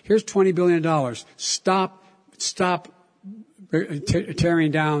say, here's $20 billion. Stop tearing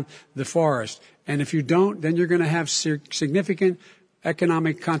down the forest. And if you don't, then you're going to have significant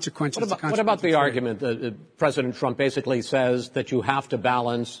economic consequences. What about the argument that President Trump basically says that you have to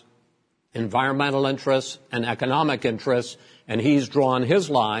balance environmental interests and economic interests, and he's drawn his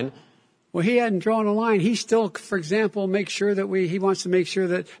line? Well, he hadn't drawn a line. He still, for example, he wants to make sure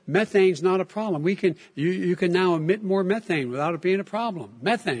that methane's not a problem. You can now emit more methane without it being a problem.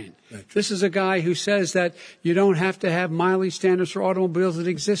 Methane. Right. This is a guy who says that you don't have to have mileage standards for automobiles that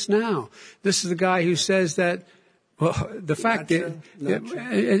exist now. This is a guy who says that, well, the fact that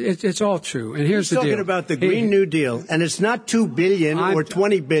it's all true. And here's the deal. He's talking about the Green New Deal, and it's not $2 billion or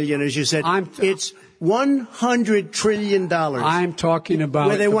 $20 billion, as you said. It's $100 trillion. I'm talking about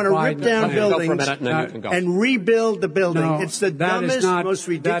where they want to rip down buildings and rebuild the building. No, it's the dumbest, most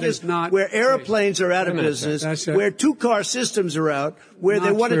ridiculous. Where airplanes are out of business, where two-car systems are out, where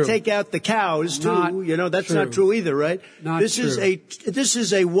they want to take out the cows too. That's not true either, right? This is a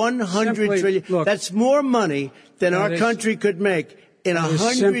 $100 trillion. Look, that's more money than our country could make in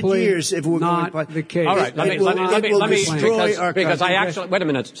 100 years if we're not going the case. All right, let me destroy our because country. I actually, wait a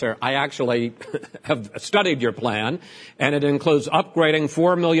minute, sir. I actually have studied your plan, and it includes upgrading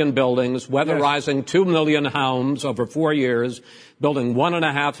 4 million buildings, weatherizing 2 million homes over 4 years, building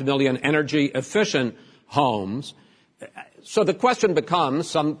 1.5 million energy-efficient homes. So the question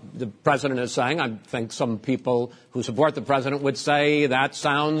becomes, the president is saying, I think some people who support the president would say that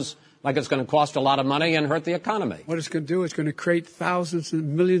sounds like it's going to cost a lot of money and hurt the economy. What it's going to do is going to create thousands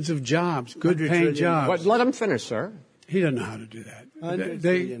and millions of jobs, good-paying jobs. Let him finish, sir. He doesn't know how to do that. $100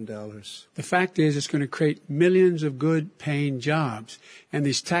 billion. The fact is, it's going to create millions of good-paying jobs, and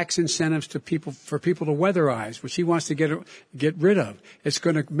these tax incentives for people to weatherize, which he wants to get rid of. It's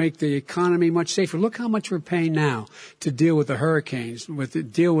going to make the economy much safer. Look how much we're paying now to deal with the hurricanes. By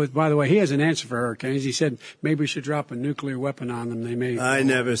the way, he has an answer for hurricanes. He said maybe we should drop a nuclear weapon on them. They may. I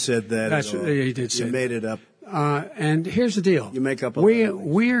never said that. That's at all. He did say. You made it up. And here's the deal. You make up.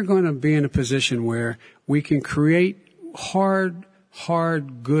 We are going to be in a position where we can create hard,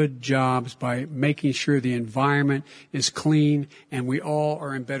 good jobs by making sure the environment is clean and we all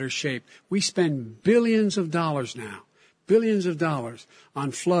are in better shape. We spend billions of dollars now,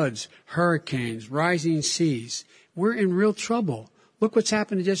 on floods, hurricanes, rising seas. We're in real trouble. Look what's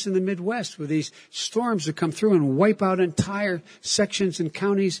happened just in the Midwest with these storms that come through and wipe out entire sections and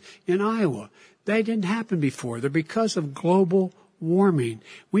counties in Iowa. They didn't happen before. They're because of global warming.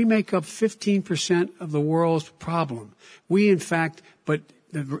 We make up 15% of the world's problem. But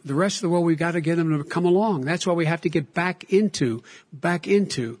the rest of the world, we've got to get them to come along. That's why we have to get back into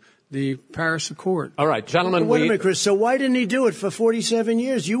the Paris Accord. All right, gentlemen. Wait a minute, Chris. So why didn't he do it for 47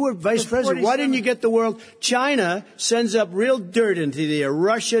 years? You were vice president. Why didn't you get the world? China sends up real dirt into the air.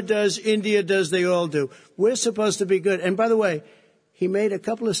 Russia does. India does. They all do. We're supposed to be good. And by the way, he made a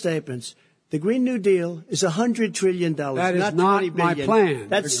couple of statements. The Green New Deal is $100 trillion. That is not $20 billion. My plan.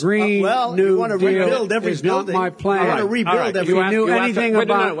 That's the Green New you want to rebuild every is building. Not my plan. I want to rebuild every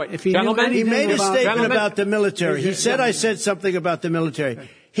building. If he made a statement about the military. He said I said something about the military.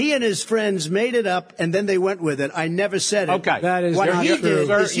 He and his friends made it up, and then they went with it. I never said it. Okay. That is what not he true. did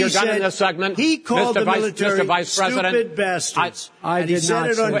is he You're done said in this segment. He called the military stupid bastards. I he did said not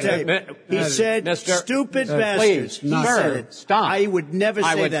it on say tape. He said stupid Please, bastards. He said it. Stop. I would never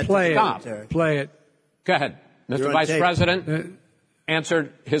say that to the military. Play it. Go ahead. Mr. Vice President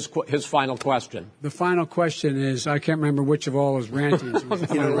answered his final question. The final question is, I can't remember which of all his rantings. I'm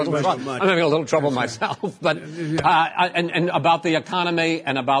having a little trouble myself. But and about the economy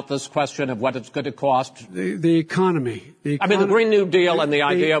and about this question of what it's going to cost. The economy. I mean, the Green New Deal and the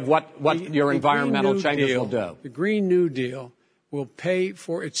idea of what your environmental changes will do. The Green New Deal will pay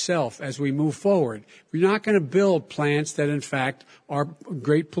for itself as we move forward. We're not going to build plants that, in fact, are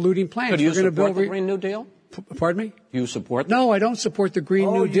great polluting plants. So do you support the Green New Deal? Pardon me? You support that? No, I don't support the Green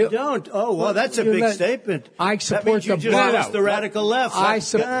New Deal. Oh, you don't? Oh, well, that's a big statement. I support the radical left. I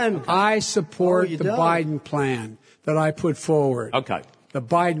support the Biden plan that I put forward. Okay. The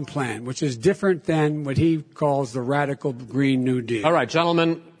Biden plan, which is different than what he calls the radical Green New Deal. All right,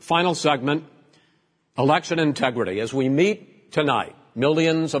 gentlemen, final segment, election integrity. As we meet tonight,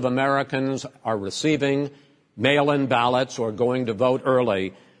 millions of Americans are receiving mail-in ballots or going to vote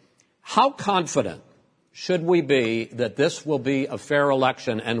early. How confident should we be that this will be a fair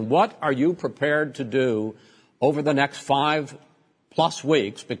election? And what are you prepared to do over the next 5+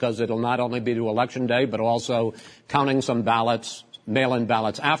 weeks, because it'll not only be to Election Day, but also counting some ballots, mail-in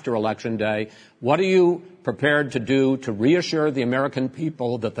ballots after Election Day? What are you prepared to do to reassure the American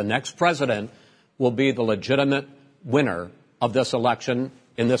people that the next president will be the legitimate winner of this election?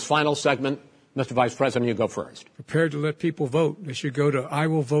 In this final segment, Mr. Vice President, you go first. Prepared to let people vote. They should go to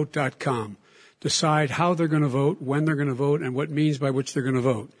iwillvote.com. Decide how they're going to vote, when they're going to vote, and what means by which they're going to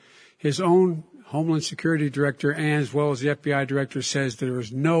vote. His own Homeland Security Director, and as well as the FBI Director, says there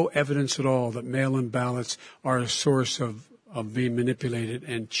is no evidence at all that mail-in ballots are a source of being manipulated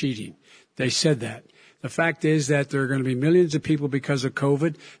and cheating. They said that. The fact is that there are going to be millions of people because of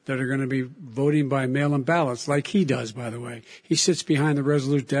COVID that are going to be voting by mail-in ballots, like he does, by the way. He sits behind the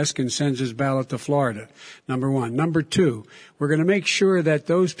Resolute desk and sends his ballot to Florida, number one. Number two, we're going to make sure that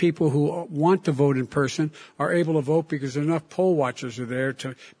those people who want to vote in person are able to vote because enough poll watchers are there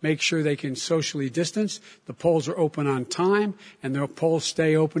to make sure they can socially distance. The polls are open on time, and the polls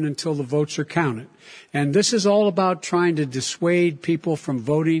stay open until the votes are counted. And this is all about trying to dissuade people from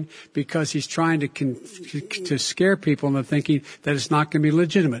voting because he's trying to scare people into thinking that it's not going to be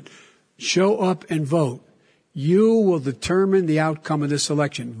legitimate. Show up and vote. You will determine the outcome of this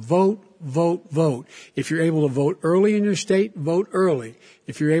election. Vote, vote, vote. If you're able to vote early in your state, vote early.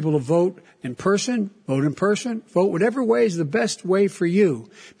 If you're able to vote in person, vote in person. Vote whatever way is the best way for you,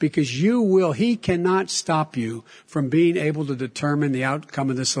 because he cannot stop you from being able to determine the outcome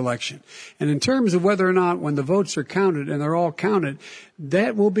of this election. And in terms of whether or not when the votes are counted, and they're all counted,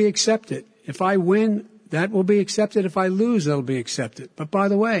 that will be accepted. If I win, that will be accepted. If I lose, that'll be accepted. But by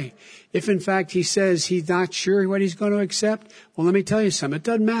the way, if in fact he says he's not sure what he's going to accept, well, let me tell you something. It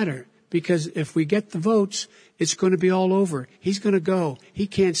doesn't matter, because if we get the votes, it's going to be all over. He's going to go. He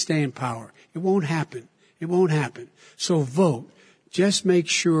can't stay in power. It won't happen. It won't happen. So vote. Just make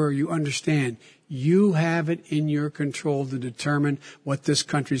sure you understand you have it in your control to determine what this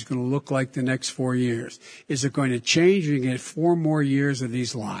country is going to look like the next 4 years. Is it going to change? Or you get 4 more years of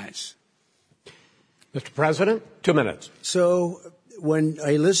these lies? Mr. President, 2 minutes. So when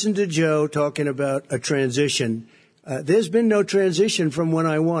I listened to Joe talking about a transition, there's been no transition from when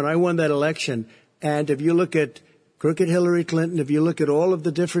I won. I won that election. And if you look at crooked Hillary Clinton, if you look at all of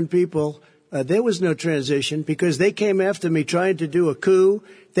the different people, there was no transition, because they came after me trying to do a coup.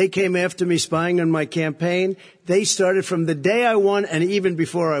 They came after me spying on my campaign. They started from the day I won, and even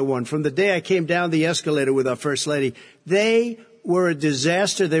before I won, from the day I came down the escalator with our First Lady. They were a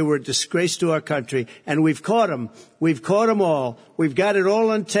disaster. They were a disgrace to our country. And we've caught them. We've caught them all. We've got it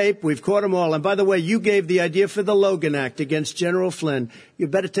all on tape. We've caught them all. And by the way, you gave the idea for the Logan Act against General Flynn. You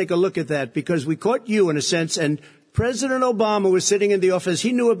better take a look at that, because we caught you in a sense, and President Obama was sitting in the office.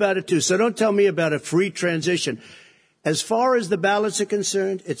 He knew about it too. So don't tell me about a free transition. As far as the ballots are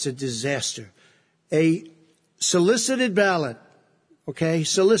concerned, it's a disaster. A solicited ballot, okay,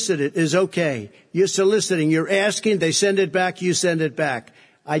 solicited is okay. You're soliciting, you're asking, they send it back, you send it back.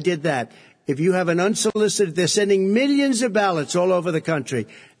 I did that. If you have an unsolicited, they're sending millions of ballots all over the country.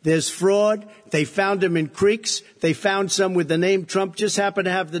 There's fraud. They found them in creeks. They found some with the name Trump, just happened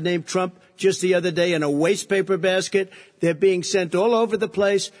to have the name Trump just the other day in a waste paper basket. They're being sent all over the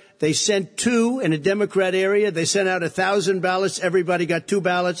place. They sent 2 in a Democrat area. They sent out 1,000 ballots. Everybody got 2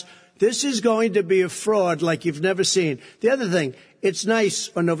 ballots. This is going to be a fraud like you've never seen. The other thing, it's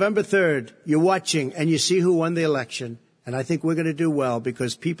nice on November 3rd, you're watching and you see who won the election. And I think we're going to do well,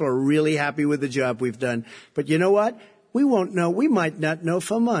 because people are really happy with the job we've done. But you know what? We won't know. We might not know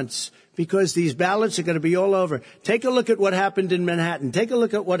for months, because these ballots are going to be all over. Take a look at what happened in Manhattan. Take a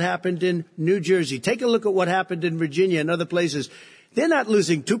look at what happened in New Jersey. Take a look at what happened in Virginia and other places. They're not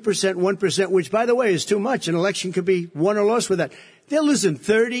losing 2%, 1%, which, by the way, is too much. An election could be won or lost with that. They're losing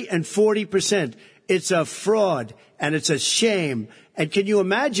 30 and 40%. It's a fraud, and it's a shame. And can you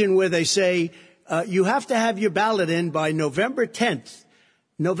imagine where they say, you have to have your ballot in by November 10th.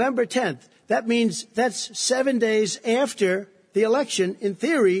 November 10th. That means that's 7 days after the election, in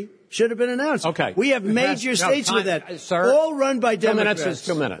theory, should have been announced. Okay. We have major states with that. Sir, all run by Democrats. 2 minutes is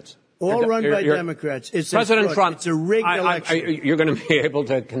 2 minutes. All run by Democrats. It's President Trump, it's a rigged election. You're going to be able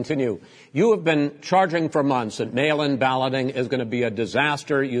to continue. You have been charging for months that mail-in balloting is going to be a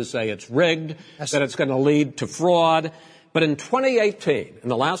disaster. You say it's rigged, that it's going to lead to fraud. But in 2018, in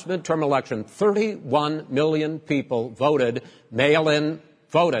the last midterm election, 31 million people voted mail-in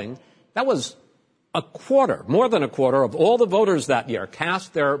voting. That was a quarter, more than a quarter, of all the voters that year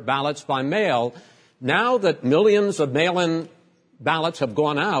cast their ballots by mail. Now that millions of mail-in ballots have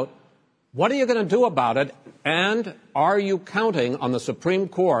gone out, what are you going to do about it? And are you counting on the Supreme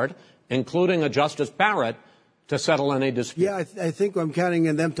Court including a Justice Barrett, to settle any dispute? Yeah, I think I'm counting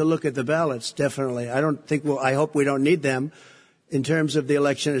on them to look at the ballots, definitely. I hope we don't need them in terms of the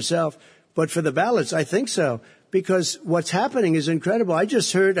election itself. But for the ballots, I think so. Because what's happening is incredible. I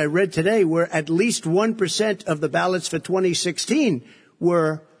read today where at least 1% of the ballots for 2016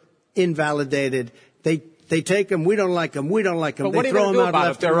 were invalidated. They take them. We don't like them. We don't like them. But what they are you throw going to do them out about it?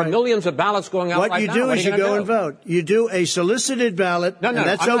 left There and are right. millions of ballots going out What right you now. do What is are you gonna go do? and vote. You do a solicited ballot, and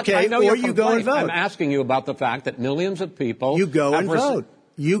that's okay, or you go and vote. I'm asking you about the fact that millions of people You go and vote.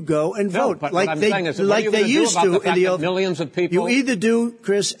 You go and vote. But like what I'm they, saying is, like they used to in the old. Millions of people. You either do,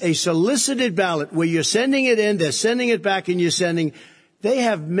 Chris, a solicited ballot where you're sending it in, they're sending it back, and you're sending. They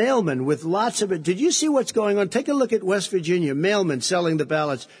have mailmen with lots of it. Did you see what's going on? Take a look at West Virginia. Mailmen selling the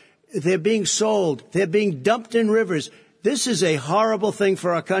ballots. They're being sold. They're being dumped in rivers. This is a horrible thing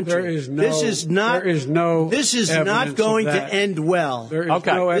for our country. This is not going to end well. There is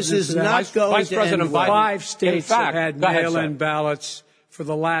no evidence this is of that. not going to end well. 5 states have had mail-in ballots for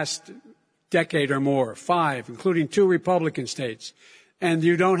the last decade or more. 5, including 2 Republican states. And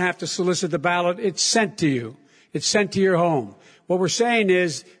you don't have to solicit the ballot. It's sent to you. It's sent to your home. What they're saying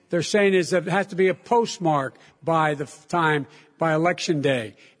is that it has to be a postmark by election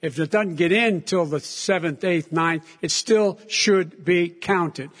day. If it doesn't get in till the 7th, 8th, 9th, it still should be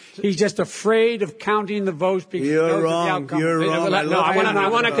counted. He's just afraid of counting the votes because You're wrong. You're wrong. I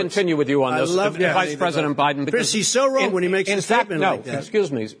want to continue with you on this, Vice President Biden. Chris, he's so wrong when he makes a statement like that.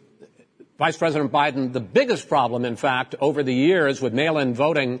 Excuse me. Vice President Biden, the biggest problem, in fact, over the years with mail-in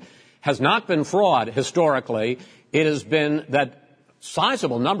voting has not been fraud historically. It has been that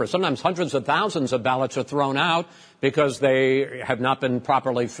sizable numbers, sometimes hundreds of thousands of ballots are thrown out because they have not been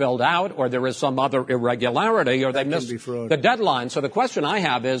properly filled out or there is some other irregularity or they missed the deadline. So the question I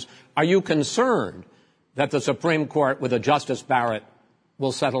have is, are you concerned that the Supreme Court with a Justice Barrett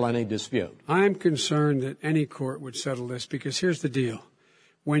will settle any dispute? I'm concerned that any court would settle this because here's the deal.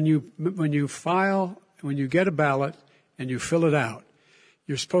 When you get a ballot and you fill it out,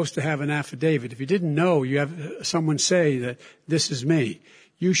 you're supposed to have an affidavit. If you didn't know, you have someone say that this is me.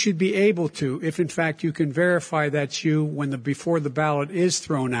 You should be able to, if in fact you can verify that's you before the ballot is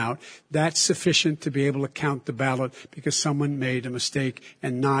thrown out, that's sufficient to be able to count the ballot because someone made a mistake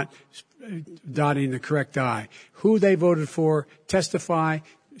and not dotting the correct I. Who they voted for, testify,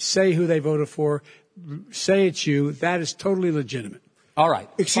 say who they voted for, say it's you. That is totally legitimate. All right.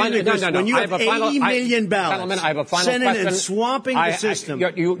 Excuse me, Chris, when you have 80 million ballots sending and swamping the system,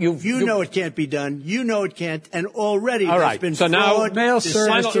 you know it can't be done. You know it can't. And already there's been so now mail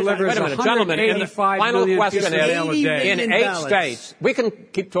service delivers 185 million pieces of mail a day. In 8 states, we can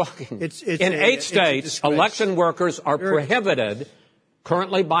keep talking. In 8 states, election workers are prohibited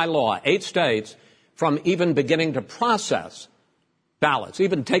currently by law, 8 states, from even beginning to process ballots,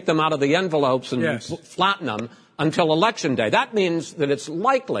 even take them out of the envelopes and flatten them until Election Day. That means that it's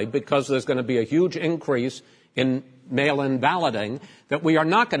likely, because there's going to be a huge increase in mail-in balloting, that we are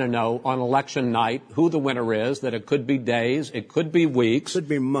not going to know on election night who the winner is, that it could be days, it could be weeks. Could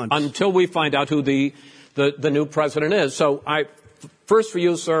be months. Until we find out who the new president is. So first for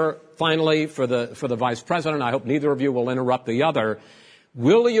you, sir, finally for the vice president, I hope neither of you will interrupt the other.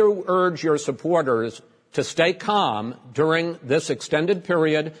 Will you urge your supporters to stay calm during this extended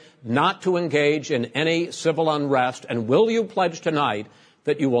period, not to engage in any civil unrest? And will you pledge tonight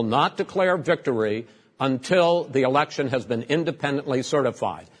that you will not declare victory until the election has been independently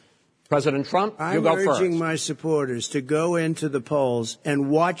certified? President Trump, you go first. I'm urging my supporters to go into the polls and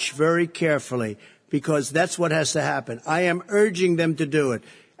watch very carefully, because that's what has to happen. I am urging them to do it.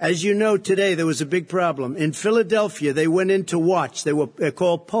 As you know, today there was a big problem. In Philadelphia, they went in to watch. They're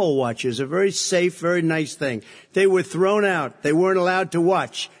called poll watchers, a very safe, very nice thing. They were thrown out. They weren't allowed to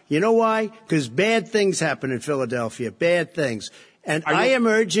watch. You know why? Because bad things happen in Philadelphia, bad things. And I am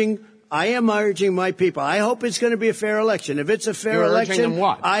urging my people. I hope it's going to be a fair election. If it's a fair election,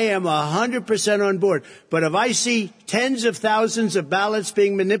 I am 100% on board. But if I see tens of thousands of ballots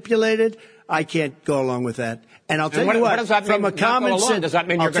being manipulated, I can't go along with that. And I'll tell you what, from a common sense, does that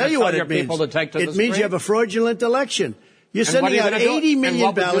mean you're going to tell your people to take to the street? It means you have a fraudulent election. You're sending out 80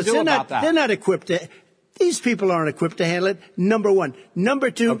 million ballots. They're not equipped to. These people aren't equipped to handle it. Number one. Number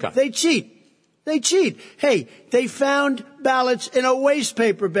two, they cheat. They cheat. Hey, they found ballots in a waste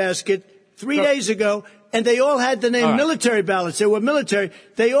paper basket 3 days ago, and they all had the name military ballots. They were military.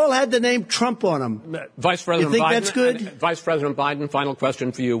 They all had the name Trump on them. Vice President you think Biden, that's good? Vice President Biden, final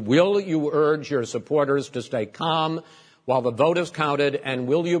question for you. Will you urge your supporters to stay calm while the vote is counted, and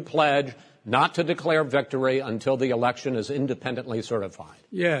will you pledge not to declare victory until the election is independently certified?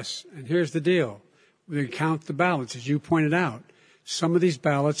 Yes, and here's the deal. We count the ballots, as you pointed out. some of these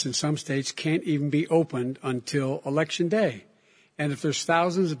ballots in some states can't even be opened until Election Day. And if there's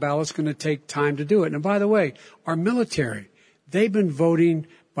thousands of ballots, it's going to take time to do it. And by the way, our military, they've been voting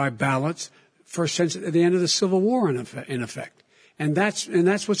by ballots since the end of the Civil War in effect. And that's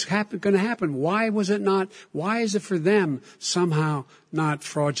what's going to happen. Why is it for them somehow not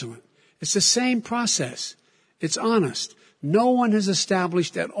fraudulent? It's the same process. It's honest. No one has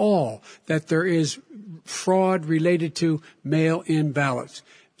established at all that there is fraud related to mail-in ballots,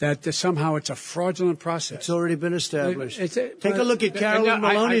 that somehow it's a fraudulent process. It's already been established. Take a look at Carolyn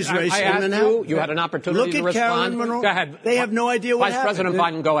Maloney's race. I asked you had an opportunity to respond. Look at Carolyn Maloney. Go ahead. They have no idea what happened. Vice President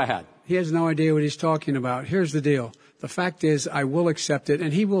Biden, go ahead. He has no idea what he's talking about. Here's the deal. The fact is, I will accept it,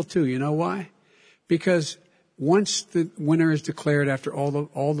 and he will too. You know why? Because once the winner is declared, after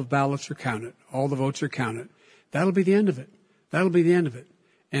all the ballots are counted, all the votes are counted, that'll be the end of it. That'll be the end of it.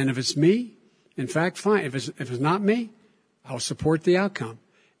 And if it's me, in fact, fine. If it's not me, I'll support the outcome.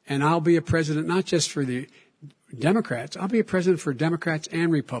 And I'll be a president not just for the Democrats. I'll be a president for Democrats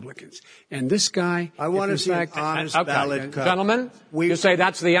and Republicans. And this guy, I want to see an honest ballot count. Gentlemen, you say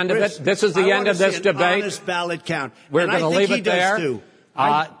that's the end of it? This is the end of this debate? Honest ballot count. We're going to leave it there.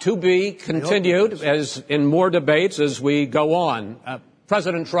 To be continued as in more debates as we go on.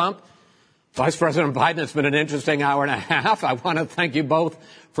 President Trump, Vice President Biden, it's been an interesting hour and a half. I want to thank you both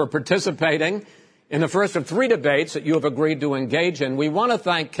for participating in the first of 3 debates that you have agreed to engage in. We want to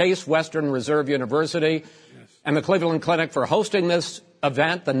thank Case Western Reserve University and the Cleveland Clinic for hosting this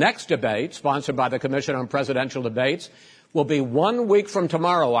event. The next debate, sponsored by the Commission on Presidential Debates, will be 1 week from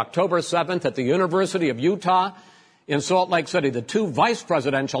tomorrow, October 7th, at the University of Utah in Salt Lake City. The 2 vice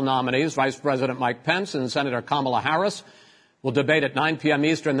presidential nominees, Vice President Mike Pence and Senator Kamala Harris, will debate at 9 p.m.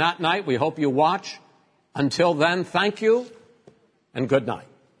 Eastern that night. We hope you watch. Until then, thank you and good night.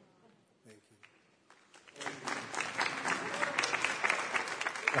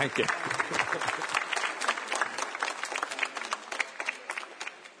 Thank you.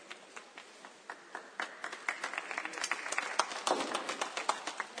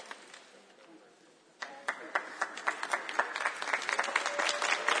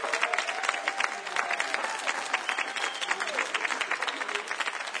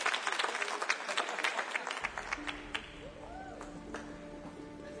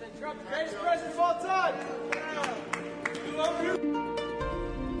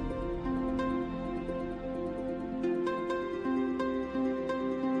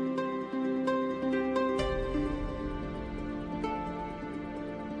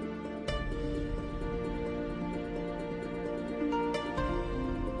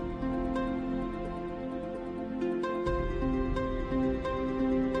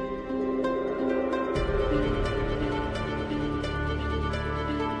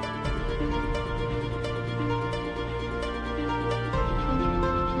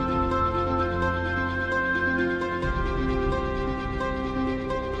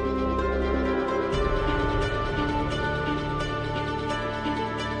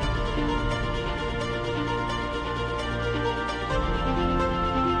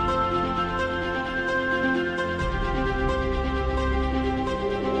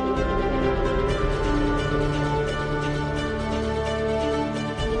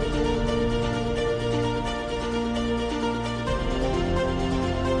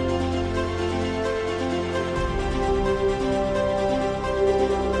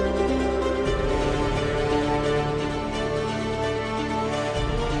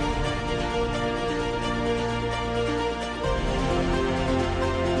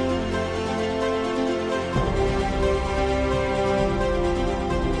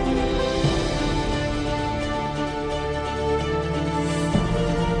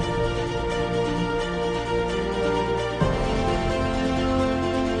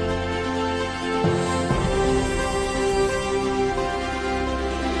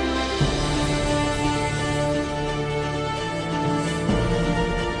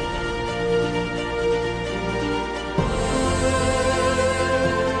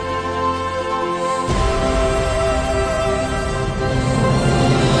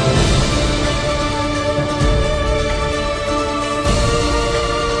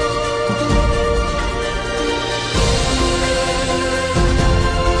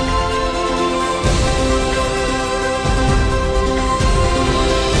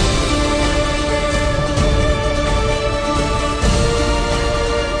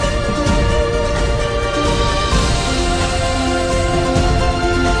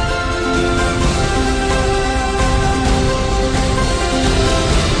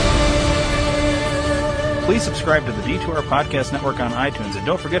 Please subscribe to the Detour Podcast Network on iTunes, and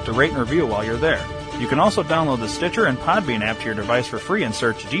don't forget to rate and review while you're there. You can also download the Stitcher and Podbean app to your device for free and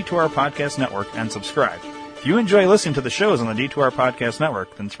search D2R Podcast Network and subscribe. If you enjoy listening to the shows on the D2R Podcast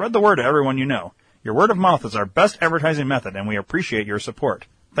Network, then spread the word to everyone you know. Your word of mouth is our best advertising method, and we appreciate your support.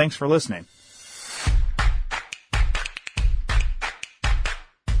 Thanks for listening.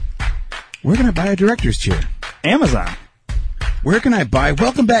 Where can I buy a director's chair? Amazon. Where can I buy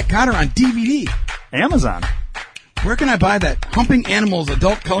Welcome Back, Kotter on DVD? Amazon. Where can I buy that Humping Animals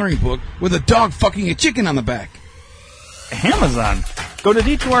adult coloring book with a dog fucking a chicken on the back? Amazon. Go to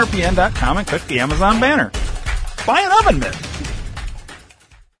D2RPN.com and click the Amazon banner. Buy an oven mitt.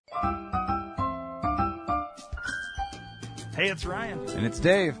 Hey, it's Ryan. And it's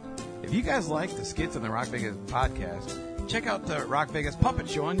Dave. If you guys like the skits on the Rock Vegas podcast, check out the Rock Vegas Puppet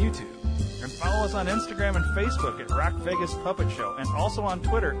Show on YouTube. And follow us on Instagram and Facebook at Rock Vegas Puppet Show, and also on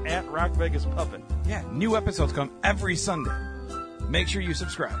Twitter at Rock Vegas Puppet. Yeah, new episodes come every Sunday. Make sure you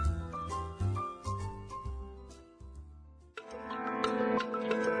subscribe.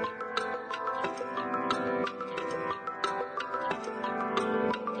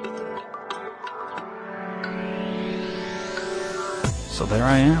 So there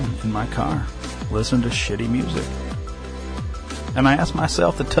I am in my car, listening to shitty music. And I ask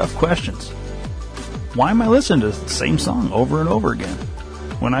myself the tough questions. Why am I listening to the same song over and over again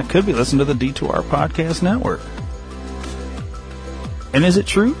when I could be listening to the D2R Podcast Network? And is it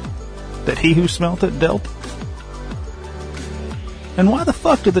true that he who smelt it dealt? And why the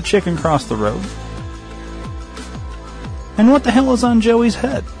fuck did the chicken cross the road? And what the hell is on Joey's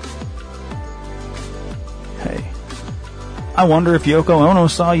head? Hey, I wonder if Yoko Ono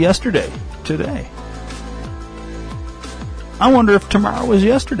saw yesterday, today. I wonder if tomorrow was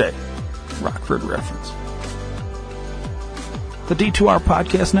yesterday. Rockford reference. The D2R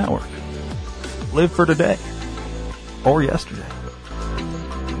Podcast Network. Live for today. Or yesterday.